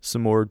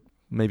some more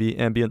maybe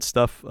ambient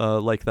stuff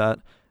like that.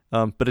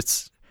 But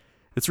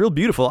It's real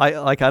beautiful.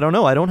 I don't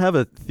know. I don't have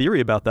a theory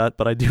about that,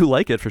 but I do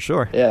like it for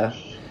sure. Yeah.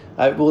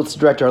 Let's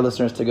direct our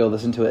listeners to go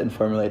listen to it and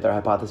formulate their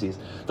hypotheses.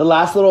 The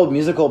last little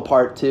musical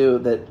part, too,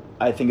 that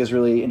I think is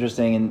really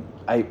interesting and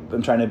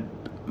I'm trying to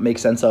make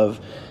sense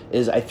of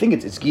is I think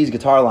it's Guy's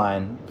guitar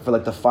line for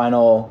like the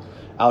final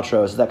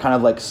outro. It's that kind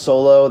of like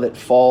solo that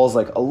falls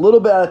like a little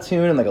bit out of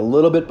tune and like a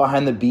little bit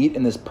behind the beat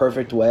in this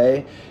perfect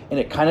way. And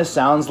it kind of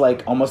sounds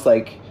like almost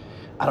like,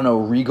 I don't know,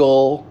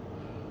 regal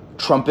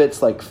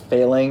trumpets like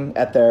failing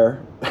at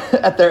their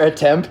at their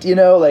attempt, you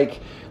know, like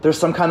there's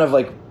some kind of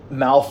like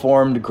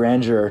malformed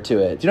grandeur to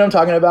it. Do you know what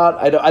I'm talking about?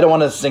 I don't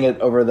want to sing it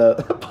over the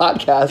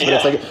podcast, but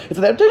it's like it's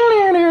that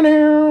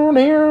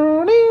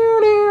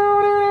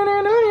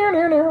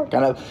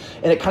kind of,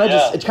 and it kind of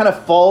just it kind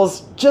of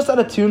falls just out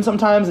of tune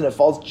sometimes, and it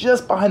falls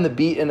just behind the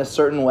beat in a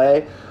certain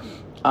way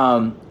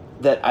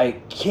that I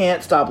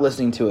can't stop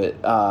listening to it.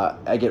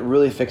 I get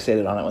really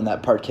fixated on it when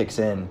that part kicks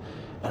in.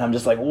 And I'm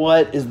just like,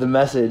 what is the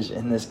message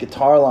in this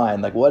guitar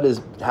line? Like, what is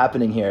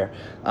happening here?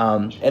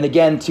 And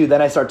again, too, then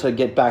I start to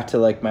get back to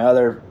like my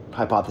other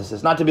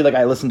hypothesis. Not to be like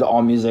I listen to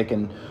all music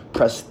and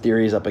press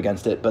theories up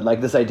against it, but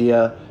like this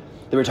idea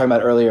that we were talking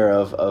about earlier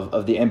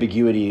of the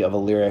ambiguity of a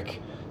lyric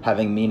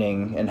having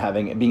meaning and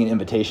being an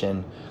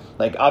invitation.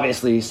 Like,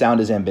 obviously,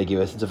 sound is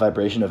ambiguous. It's a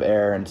vibration of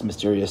air, and it's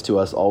mysterious to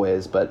us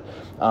always. But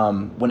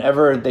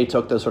whenever they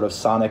took those sort of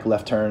sonic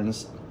left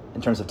turns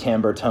in terms of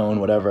timbre, tone,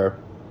 whatever,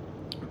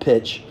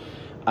 pitch,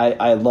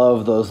 I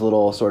love those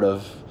little sort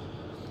of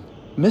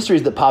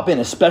mysteries that pop in,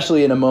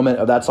 especially in a moment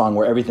of that song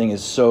where everything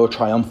is so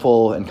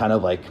triumphal and kind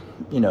of like,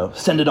 you know,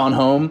 send it on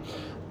home.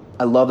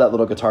 I love that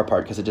little guitar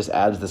part because it just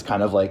adds this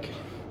kind of like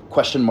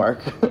question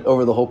mark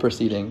over the whole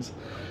proceedings.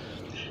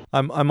 I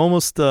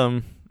almost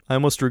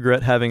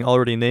regret having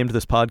already named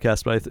this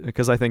podcast, but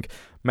because I think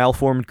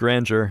malformed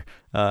grandeur,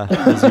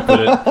 as you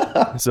put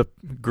it, is a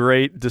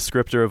great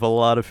descriptor of a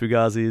lot of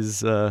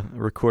Fugazi's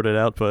recorded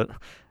output.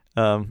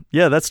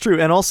 Yeah, that's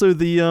true. And also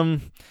the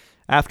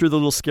after the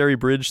little scary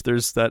bridge,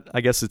 there's that,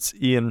 I guess it's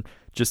Ian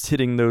just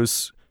hitting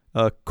those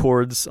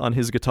chords on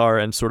his guitar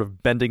and sort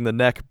of bending the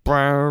neck.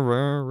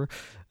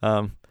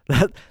 That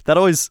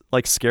always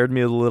like scared me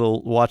a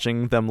little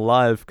watching them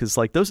live, because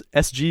like those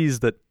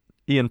SGs that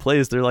Ian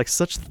plays, they're like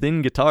such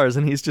thin guitars,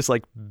 and he's just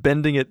like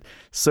bending it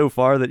so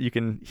far that you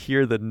can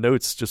hear the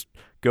notes just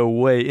go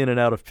way in and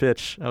out of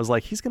pitch. I was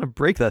like, he's gonna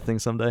break that thing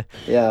someday.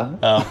 Yeah.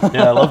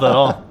 Yeah, I love that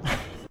all.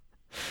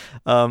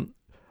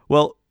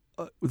 Well,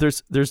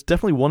 there's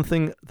definitely one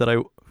thing that I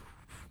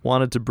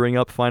wanted to bring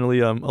up finally,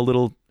 a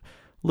little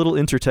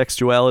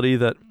intertextuality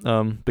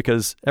that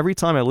because every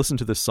time I listen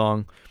to this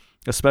song,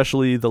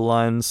 especially the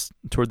lines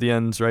toward the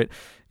ends, right,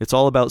 it's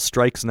all about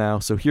strikes now.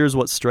 So here's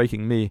what's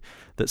striking me: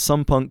 that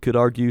some punk could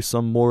argue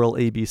some moral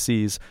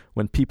ABCs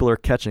when people are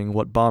catching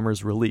what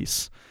bombers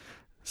release.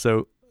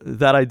 So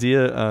that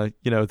idea,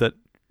 that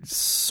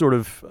sort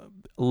of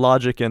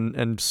logic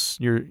and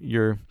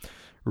your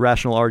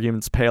rational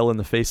arguments pale in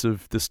the face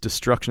of this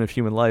destruction of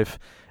human life.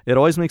 It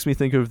always makes me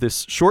think of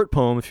this short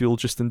poem, if you'll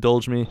just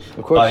indulge me,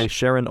 by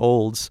Sharon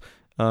Olds.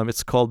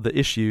 It's called The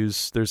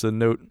Issues. There's a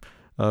note,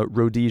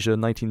 Rhodesia,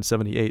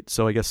 1978.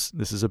 So I guess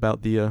this is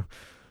about the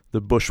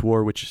Bush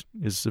War, which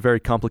is a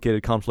very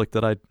complicated conflict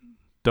that I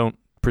don't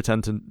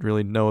pretend to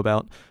really know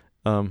about.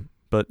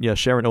 But yeah,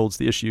 Sharon Olds,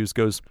 The Issues,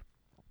 goes,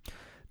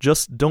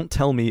 "Just don't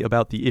tell me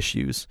about the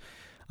issues.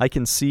 I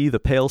can see the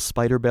pale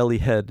spider-belly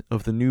head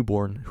of the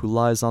newborn who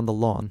lies on the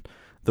lawn,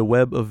 the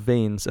web of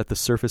veins at the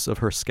surface of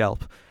her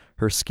scalp,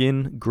 her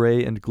skin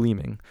gray and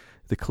gleaming,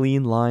 the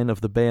clean line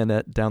of the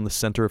bayonet down the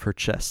center of her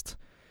chest.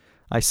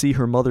 I see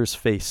her mother's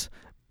face,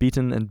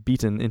 beaten and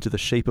beaten into the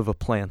shape of a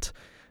plant,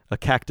 a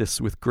cactus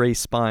with gray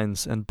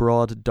spines and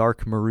broad,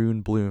 dark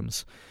maroon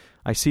blooms.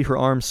 I see her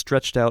arms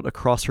stretched out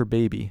across her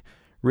baby,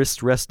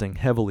 wrist resting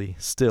heavily,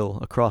 still,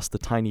 across the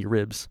tiny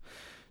ribs.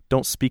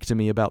 Don't speak to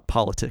me about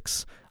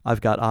politics. I've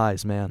got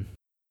eyes, man."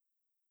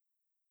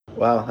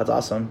 Wow, that's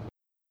awesome.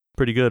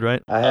 Pretty good,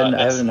 right? I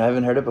haven't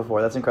heard it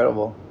before. That's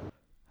incredible.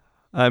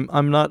 I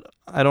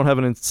don't have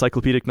an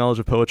encyclopedic knowledge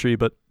of poetry,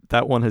 but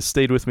that one has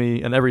stayed with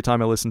me, and every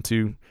time I listen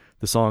to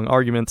the song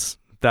Arguments,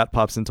 that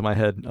pops into my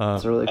head.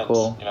 That's really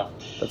cool.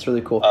 That's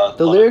really cool.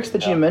 The lyrics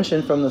that you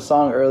mentioned from the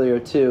song earlier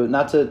too,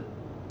 not to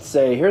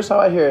say here's how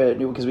I hear it,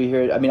 because we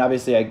hear it, I mean,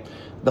 obviously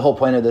the whole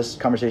point of this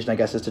conversation, I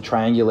guess, is to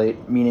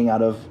triangulate meaning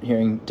out of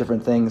hearing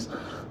different things.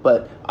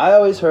 But I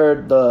always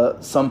heard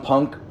some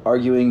punk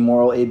arguing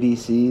moral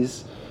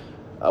ABCs,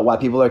 why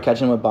people are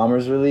catching what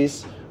bombers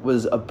release,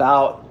 was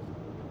about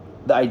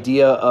the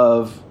idea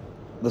of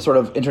the sort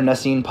of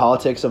internecine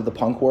politics of the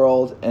punk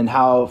world, and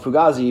how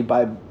Fugazi,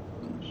 by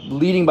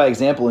leading by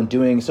example and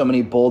doing so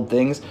many bold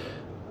things,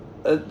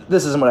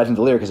 this isn't what I think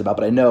the lyric is about,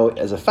 but I know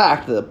as a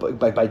fact that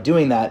by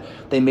doing that,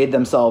 they made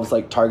themselves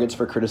like targets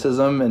for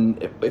criticism.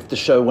 And if the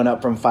show went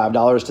up from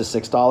 $5 to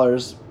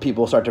 $6,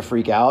 people start to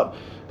freak out.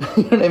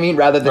 You know what I mean?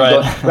 Rather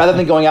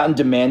than going out and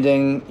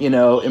demanding,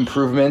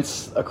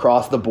 improvements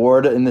across the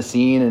board in the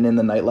scene and in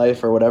the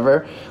nightlife or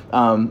whatever.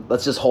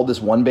 Let's just hold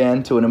this one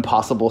band to an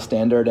impossible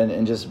standard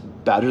and just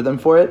badger them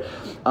for it.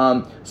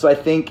 So I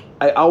think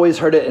I always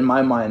heard it in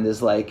my mind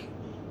as like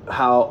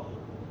how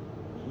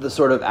the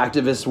sort of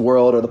activist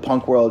world or the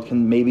punk world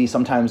can maybe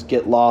sometimes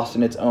get lost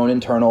in its own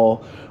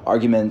internal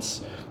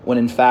arguments when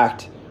in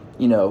fact,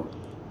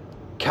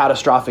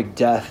 catastrophic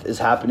death is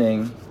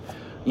happening,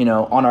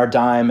 on our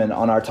dime and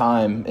on our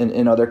time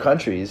in other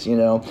countries,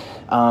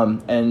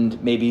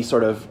 and maybe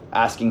sort of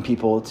asking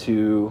people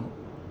to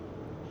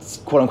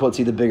quote unquote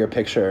see the bigger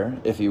picture,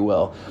 if you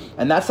will.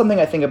 And that's something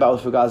I think about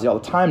with Fugazi all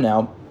the time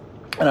now.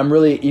 And I'm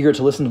really eager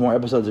to listen to more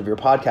episodes of your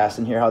podcast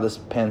and hear how this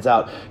pans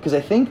out. Because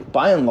I think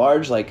by and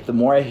large, like the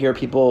more I hear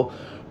people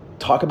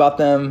talk about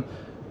them,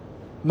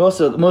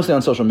 mostly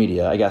on social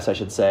media, I guess I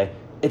should say,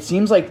 it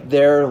seems like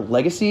their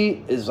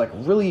legacy is like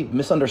really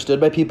misunderstood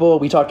by people.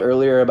 We talked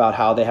earlier about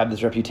how they have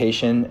this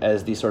reputation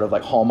as these sort of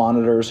like hall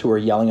monitors who are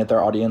yelling at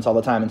their audience all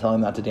the time and telling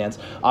them not to dance.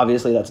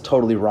 Obviously, that's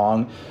totally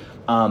wrong.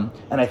 And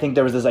I think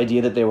there was this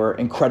idea that they were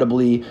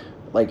incredibly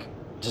like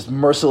just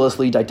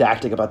mercilessly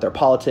didactic about their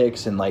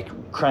politics and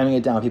like cramming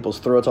it down people's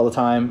throats all the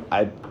time.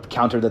 I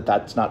countered that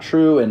that's not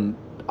true, and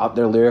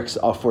their lyrics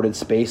afforded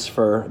space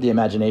for the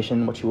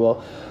imagination, what you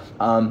will.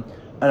 And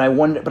I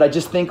wonder, but I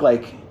just think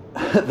like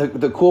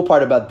the cool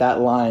part about that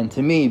line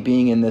to me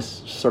being in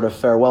this sort of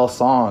farewell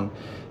song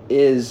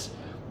is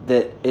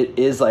that it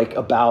is like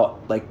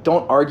about like,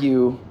 don't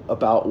argue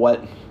about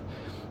what,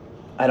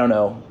 I don't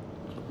know,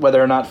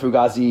 whether or not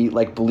Fugazi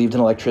like believed in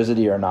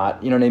electricity or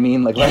not, you know what I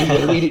mean? Like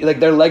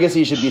their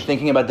legacy should be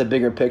thinking about the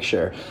bigger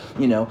picture.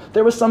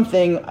 There was some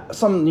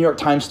New York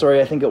Times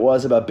story, I think it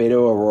was, about Beto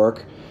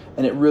O'Rourke,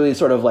 and it really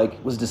sort of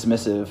like was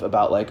dismissive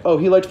about like, oh,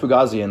 he liked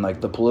Fugazi and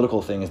like the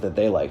political things that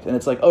they liked. And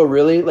it's like, oh,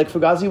 really? Like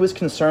Fugazi was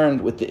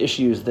concerned with the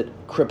issues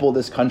that cripple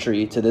this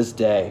country to this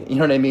day. You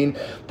know what I mean?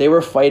 They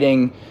were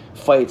fighting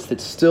fights that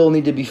still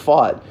need to be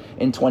fought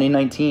in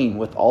 2019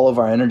 with all of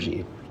our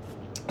energy.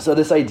 So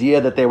this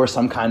idea that they were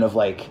some kind of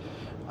like,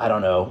 I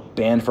don't know,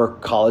 band for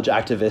college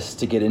activists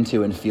to get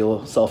into and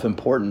feel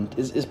self-important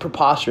is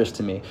preposterous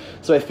to me.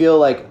 So I feel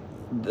like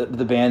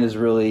the band is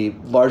really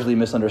largely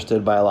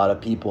misunderstood by a lot of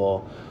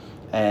people,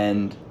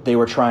 and they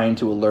were trying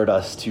to alert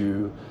us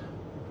to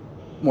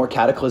more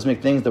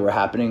cataclysmic things that were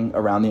happening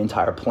around the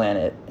entire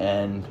planet.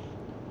 And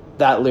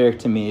that lyric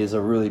to me is a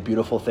really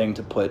beautiful thing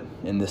to put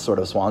in this sort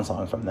of swan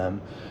song from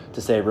them,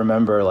 to say,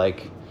 remember,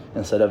 like,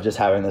 instead of just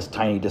having this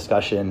tiny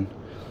discussion,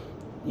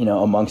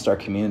 amongst our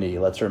community,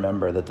 let's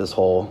remember that this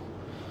whole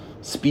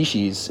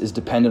species is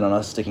dependent on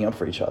us sticking up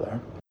for each other.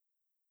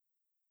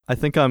 I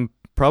think I'm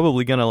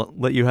probably going to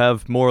let you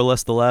have more or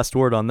less the last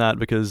word on that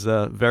because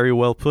very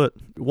well put.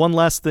 One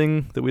last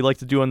thing that we like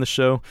to do on the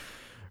show,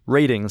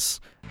 ratings.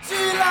 Do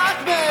you like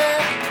me?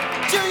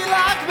 Do you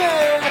like me?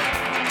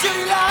 Do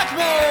you like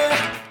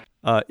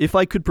me? If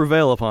I could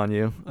prevail upon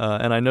you,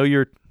 and I know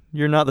you're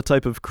not the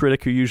type of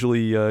critic who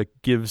usually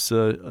gives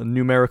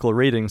numerical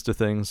ratings to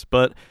things,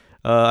 but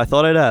I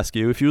thought I'd ask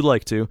you, if you'd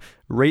like to,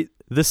 rate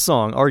this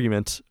song,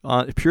 Argument,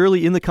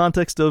 purely in the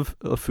context of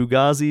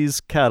Fugazi's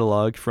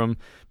catalog, from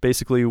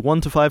basically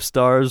 1 to 5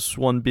 stars,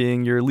 1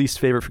 being your least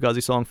favorite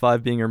Fugazi song,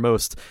 5 being your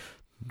most.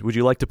 Would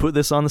you like to put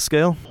this on the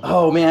scale?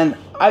 Oh, man.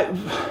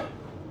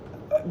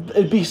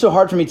 It'd be so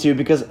hard for me to,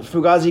 because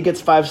Fugazi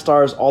gets 5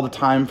 stars all the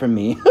time from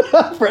me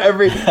for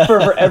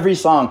every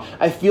song.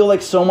 I feel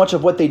like so much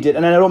of what they did,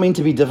 and I don't mean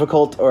to be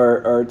difficult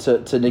or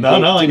to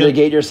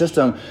negate your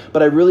system,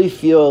 but I really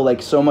feel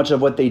like so much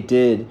of what they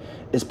did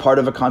is part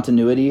of a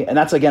continuity, and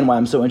that's again why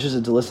I'm so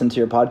interested to listen to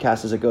your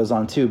podcast as it goes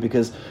on too,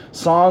 because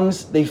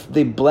songs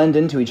they blend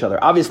into each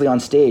other. Obviously on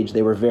stage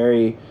they were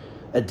very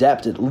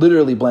adept at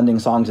literally blending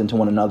songs into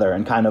one another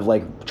and kind of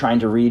like trying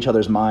to read each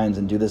other's minds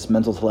and do this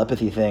mental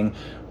telepathy thing,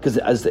 because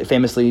as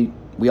famously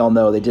we all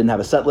know, they didn't have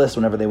a set list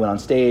whenever they went on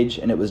stage,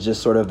 and it was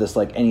just sort of this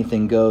like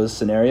anything goes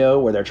scenario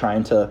where they're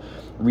trying to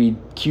read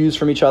cues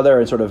from each other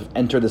and sort of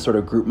enter this sort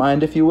of group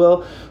mind, if you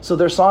will. So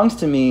their songs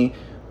to me,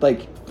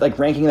 like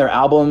ranking their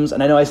albums,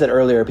 and I know I said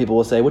earlier people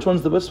will say, which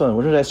one's the best one?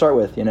 Which should I start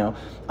with?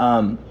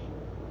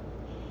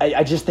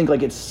 I just think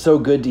like it's so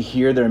good to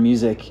hear their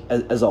music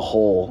as a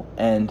whole.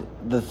 And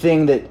the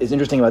thing that is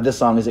interesting about this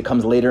song is it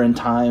comes later in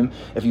time.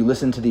 If you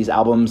listen to these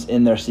albums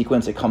in their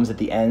sequence, it comes at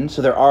the end.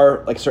 So there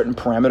are like certain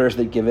parameters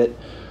that give it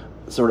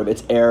sort of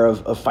its air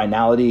of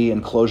finality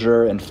and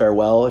closure and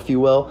farewell, if you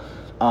will.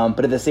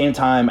 But at the same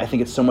time, I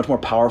think it's so much more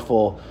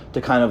powerful to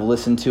kind of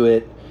listen to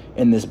it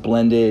in this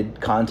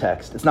blended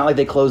context. It's not like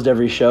they closed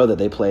every show that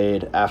they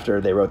played after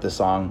they wrote this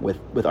song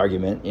with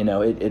Argument.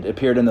 It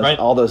appeared in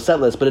all those set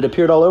lists, but it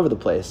appeared all over the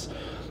place.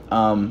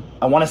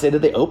 I want to say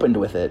that they opened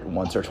with it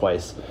once or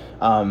twice.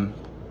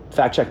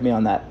 Fact check me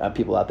on that,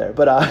 people out there.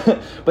 But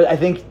I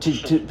think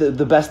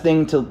the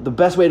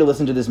best way to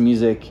listen to this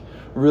music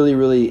really,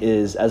 really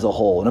is as a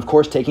whole. And of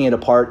course, taking it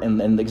apart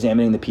and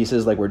examining the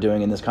pieces like we're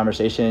doing in this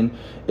conversation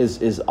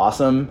is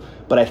awesome.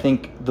 But I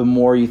think the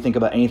more you think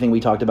about anything we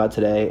talked about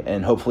today,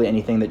 and hopefully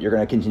anything that you're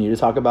going to continue to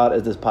talk about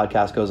as this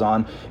podcast goes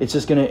on, it's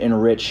just going to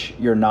enrich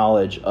your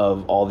knowledge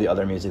of all the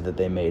other music that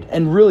they made.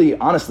 And really,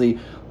 honestly,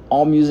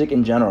 all music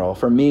in general.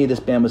 For me, this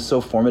band was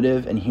so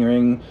formative, and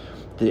hearing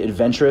the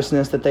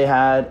adventurousness that they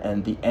had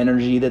and the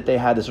energy that they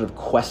had, the sort of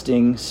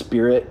questing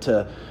spirit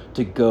to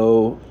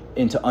go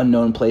into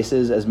unknown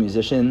places as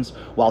musicians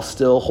while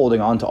still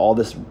holding on to all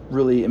this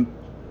really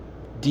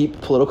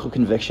deep political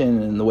conviction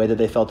and the way that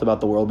they felt about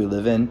the world we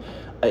live in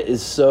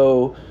is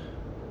so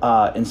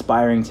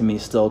inspiring to me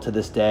still to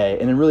this day.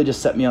 And it really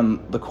just set me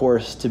on the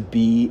course to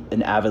be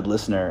an avid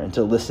listener and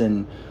to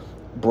listen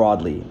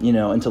broadly,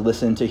 and to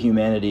listen to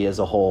humanity as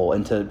a whole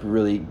and to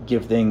really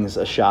give things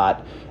a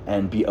shot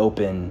and be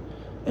open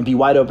and be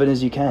wide open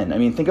as you can. I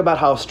mean, think about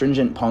how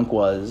stringent punk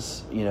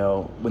was,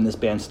 when this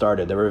band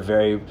started. There were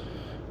a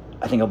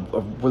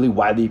really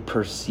widely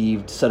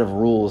perceived set of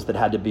rules that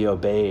had to be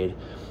obeyed.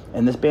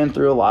 And this band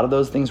threw a lot of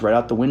those things right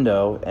out the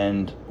window,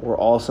 and we're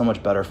all so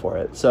much better for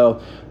it.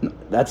 So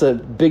that's a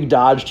big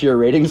dodge to your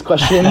ratings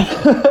question.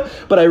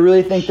 But I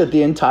really think that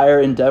the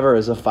entire endeavor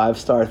is a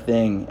 5-star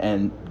thing,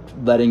 and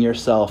letting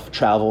yourself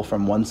travel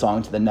from one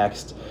song to the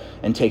next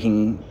and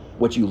taking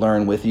what you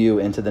learn with you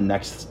into the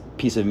next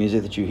piece of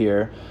music that you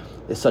hear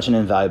is such an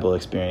invaluable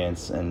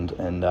experience.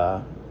 And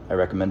I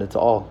recommend it to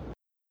all.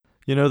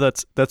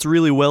 That's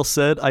really well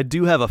said. I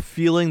do have a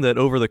feeling that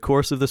over the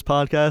course of this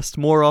podcast,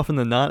 more often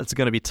than not, it's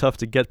going to be tough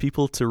to get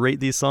people to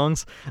rate these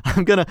songs.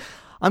 I'm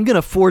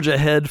gonna forge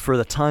ahead for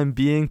the time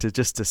being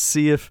to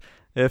see if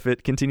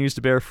it continues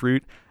to bear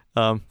fruit.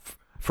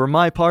 For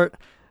my part,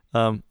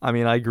 I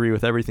agree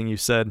with everything you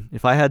said.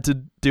 If I had to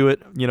do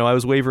it, I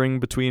was wavering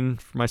between,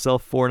 for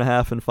myself,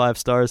 4.5 and 5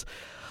 stars.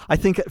 I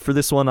think for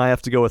this one, I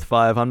have to go with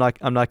 5. I'm not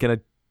going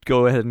to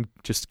go ahead and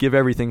just give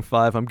everything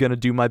 5. I'm going to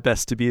do my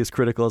best to be as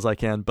critical as I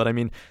can. But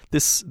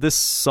this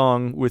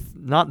song with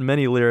not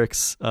many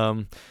lyrics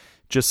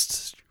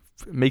just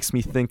makes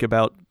me think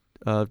about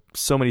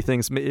so many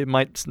things. It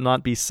might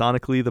not be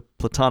sonically the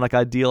platonic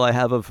ideal I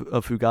have of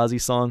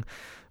Fugazi song,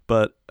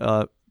 but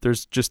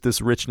there's just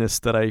this richness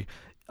that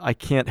I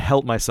can't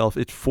help myself.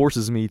 It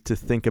forces me to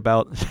think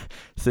about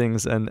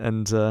things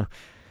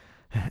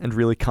and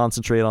really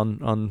concentrate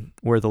on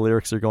where the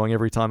lyrics are going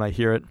every time I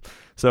hear it.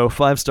 So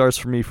 5 stars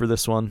for me for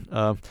this one,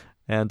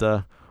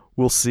 and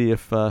we'll see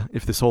if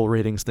this whole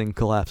ratings thing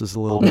collapses a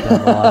little bit down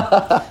the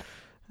line.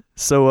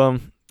 So,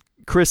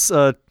 Chris,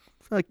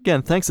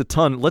 again, thanks a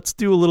ton. Let's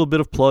do a little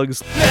bit of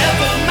plugs.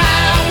 Never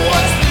mind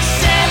what's the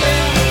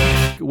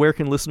selling. Where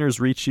can listeners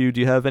reach you?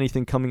 Do you have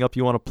anything coming up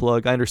you want to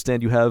plug? I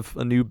understand you have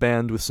a new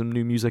band with some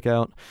new music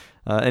out.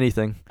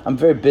 Anything? I'm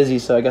very busy,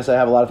 so I guess I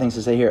have a lot of things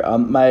to say here.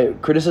 My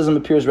criticism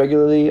appears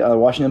regularly on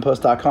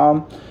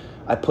WashingtonPost.com.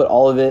 I put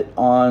all of it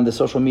on the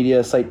social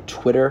media site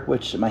Twitter,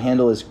 which my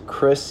handle is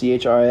Chris,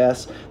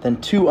 C-H-R-I-S, then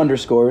 2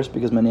 underscores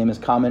because my name is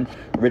common,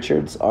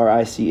 Richards,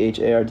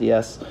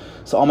 R-I-C-H-A-R-D-S.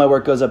 So all my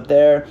work goes up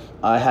there.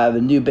 I have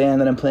a new band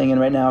that I'm playing in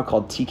right now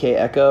called TK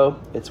Echo.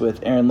 It's with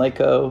Aaron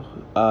Leko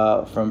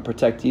from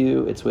Protect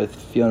You. It's with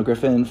Fiona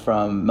Griffin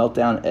from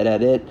Meltdown,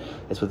 Ed It.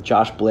 It's with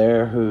Josh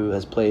Blair, who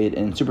has played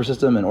in Super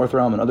System and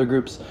Orthorealm and other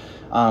groups.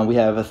 We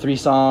have a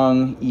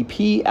 3-song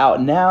EP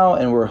out now,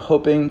 and we're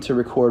hoping to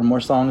record more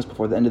songs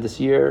before the end of this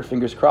year,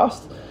 fingers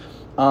crossed.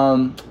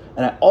 And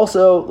I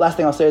also, last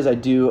thing I'll say is I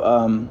do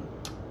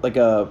like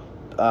a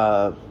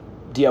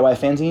DIY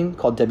fanzine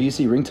called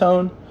WC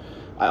Ringtone.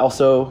 I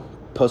also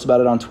post about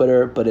it on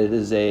Twitter, but it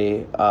is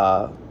a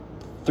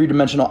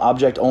 3-dimensional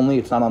object only.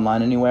 It's not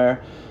online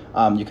anywhere.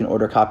 You can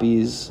order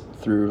copies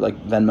through like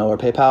Venmo or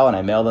PayPal, and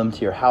I mail them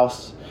to your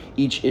house.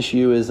 Each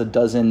issue is a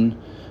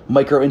dozen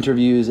micro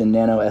interviews and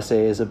nano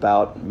essays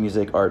about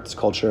music, arts,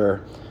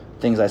 culture,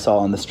 things I saw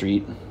on the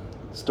street,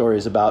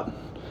 stories about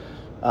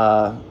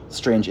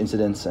strange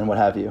incidents and what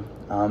have you.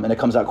 And it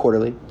comes out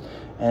quarterly.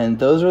 And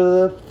those are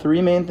the 3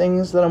 main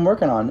things that I'm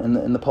working on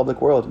in the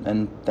public world.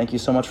 And thank you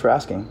so much for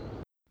asking.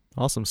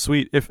 Awesome.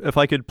 Sweet. If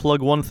I could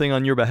plug one thing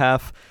on your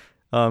behalf,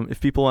 if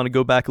people want to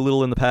go back a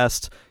little in the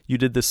past, you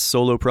did this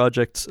solo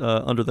project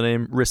under the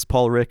name Ris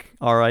Paul Rick,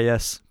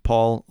 R-I-S,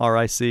 Paul,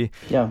 R-I-C.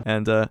 Yeah.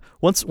 And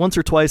once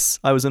or twice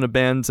I was in a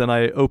band and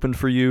I opened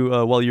for you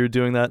while you were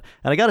doing that.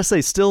 And I got to say,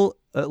 still,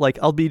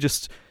 I'll be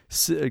just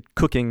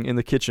cooking in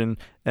the kitchen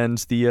and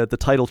the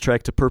title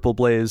track to Purple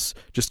Blaze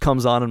just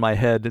comes on in my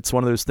head. It's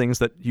one of those things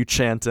that you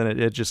chant and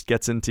it just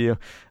gets into you.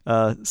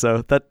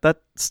 So that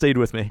stayed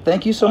with me.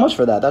 Thank you so much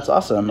for that. That's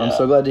awesome. Yeah. I'm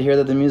so glad to hear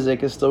that the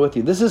music is still with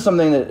you. This is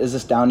something that is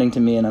astounding to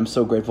me, and I'm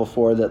so grateful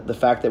for that. The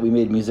fact that we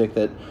made music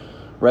that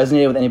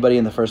resonated with anybody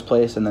in the first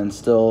place and then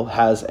still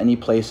has any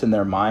place in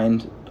their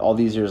mind all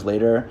these years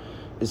later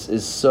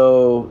is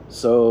so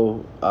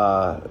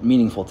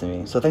meaningful to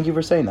me. So thank you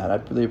for saying that. I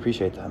really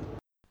appreciate that.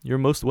 You're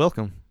most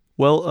welcome.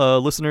 Well,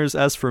 listeners,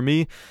 as for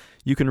me,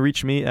 You can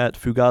reach me at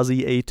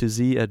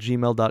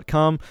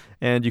fugaziA2Z@gmail.com,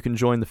 and you can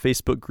join the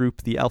Facebook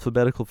group, The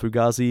Alphabetical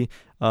Fugazi.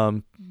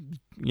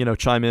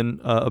 Chime in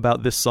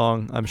about this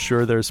song. I'm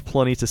sure there's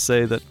plenty to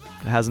say that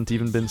hasn't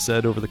even been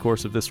said over the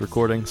course of this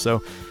recording.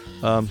 So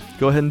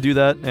go ahead and do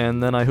that,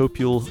 and then I hope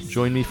you'll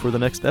join me for the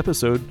next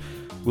episode.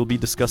 We'll be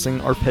discussing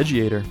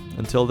Arpeggiator.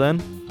 Until then,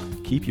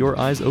 keep your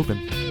eyes open.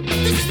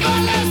 This is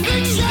my last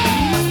fiction.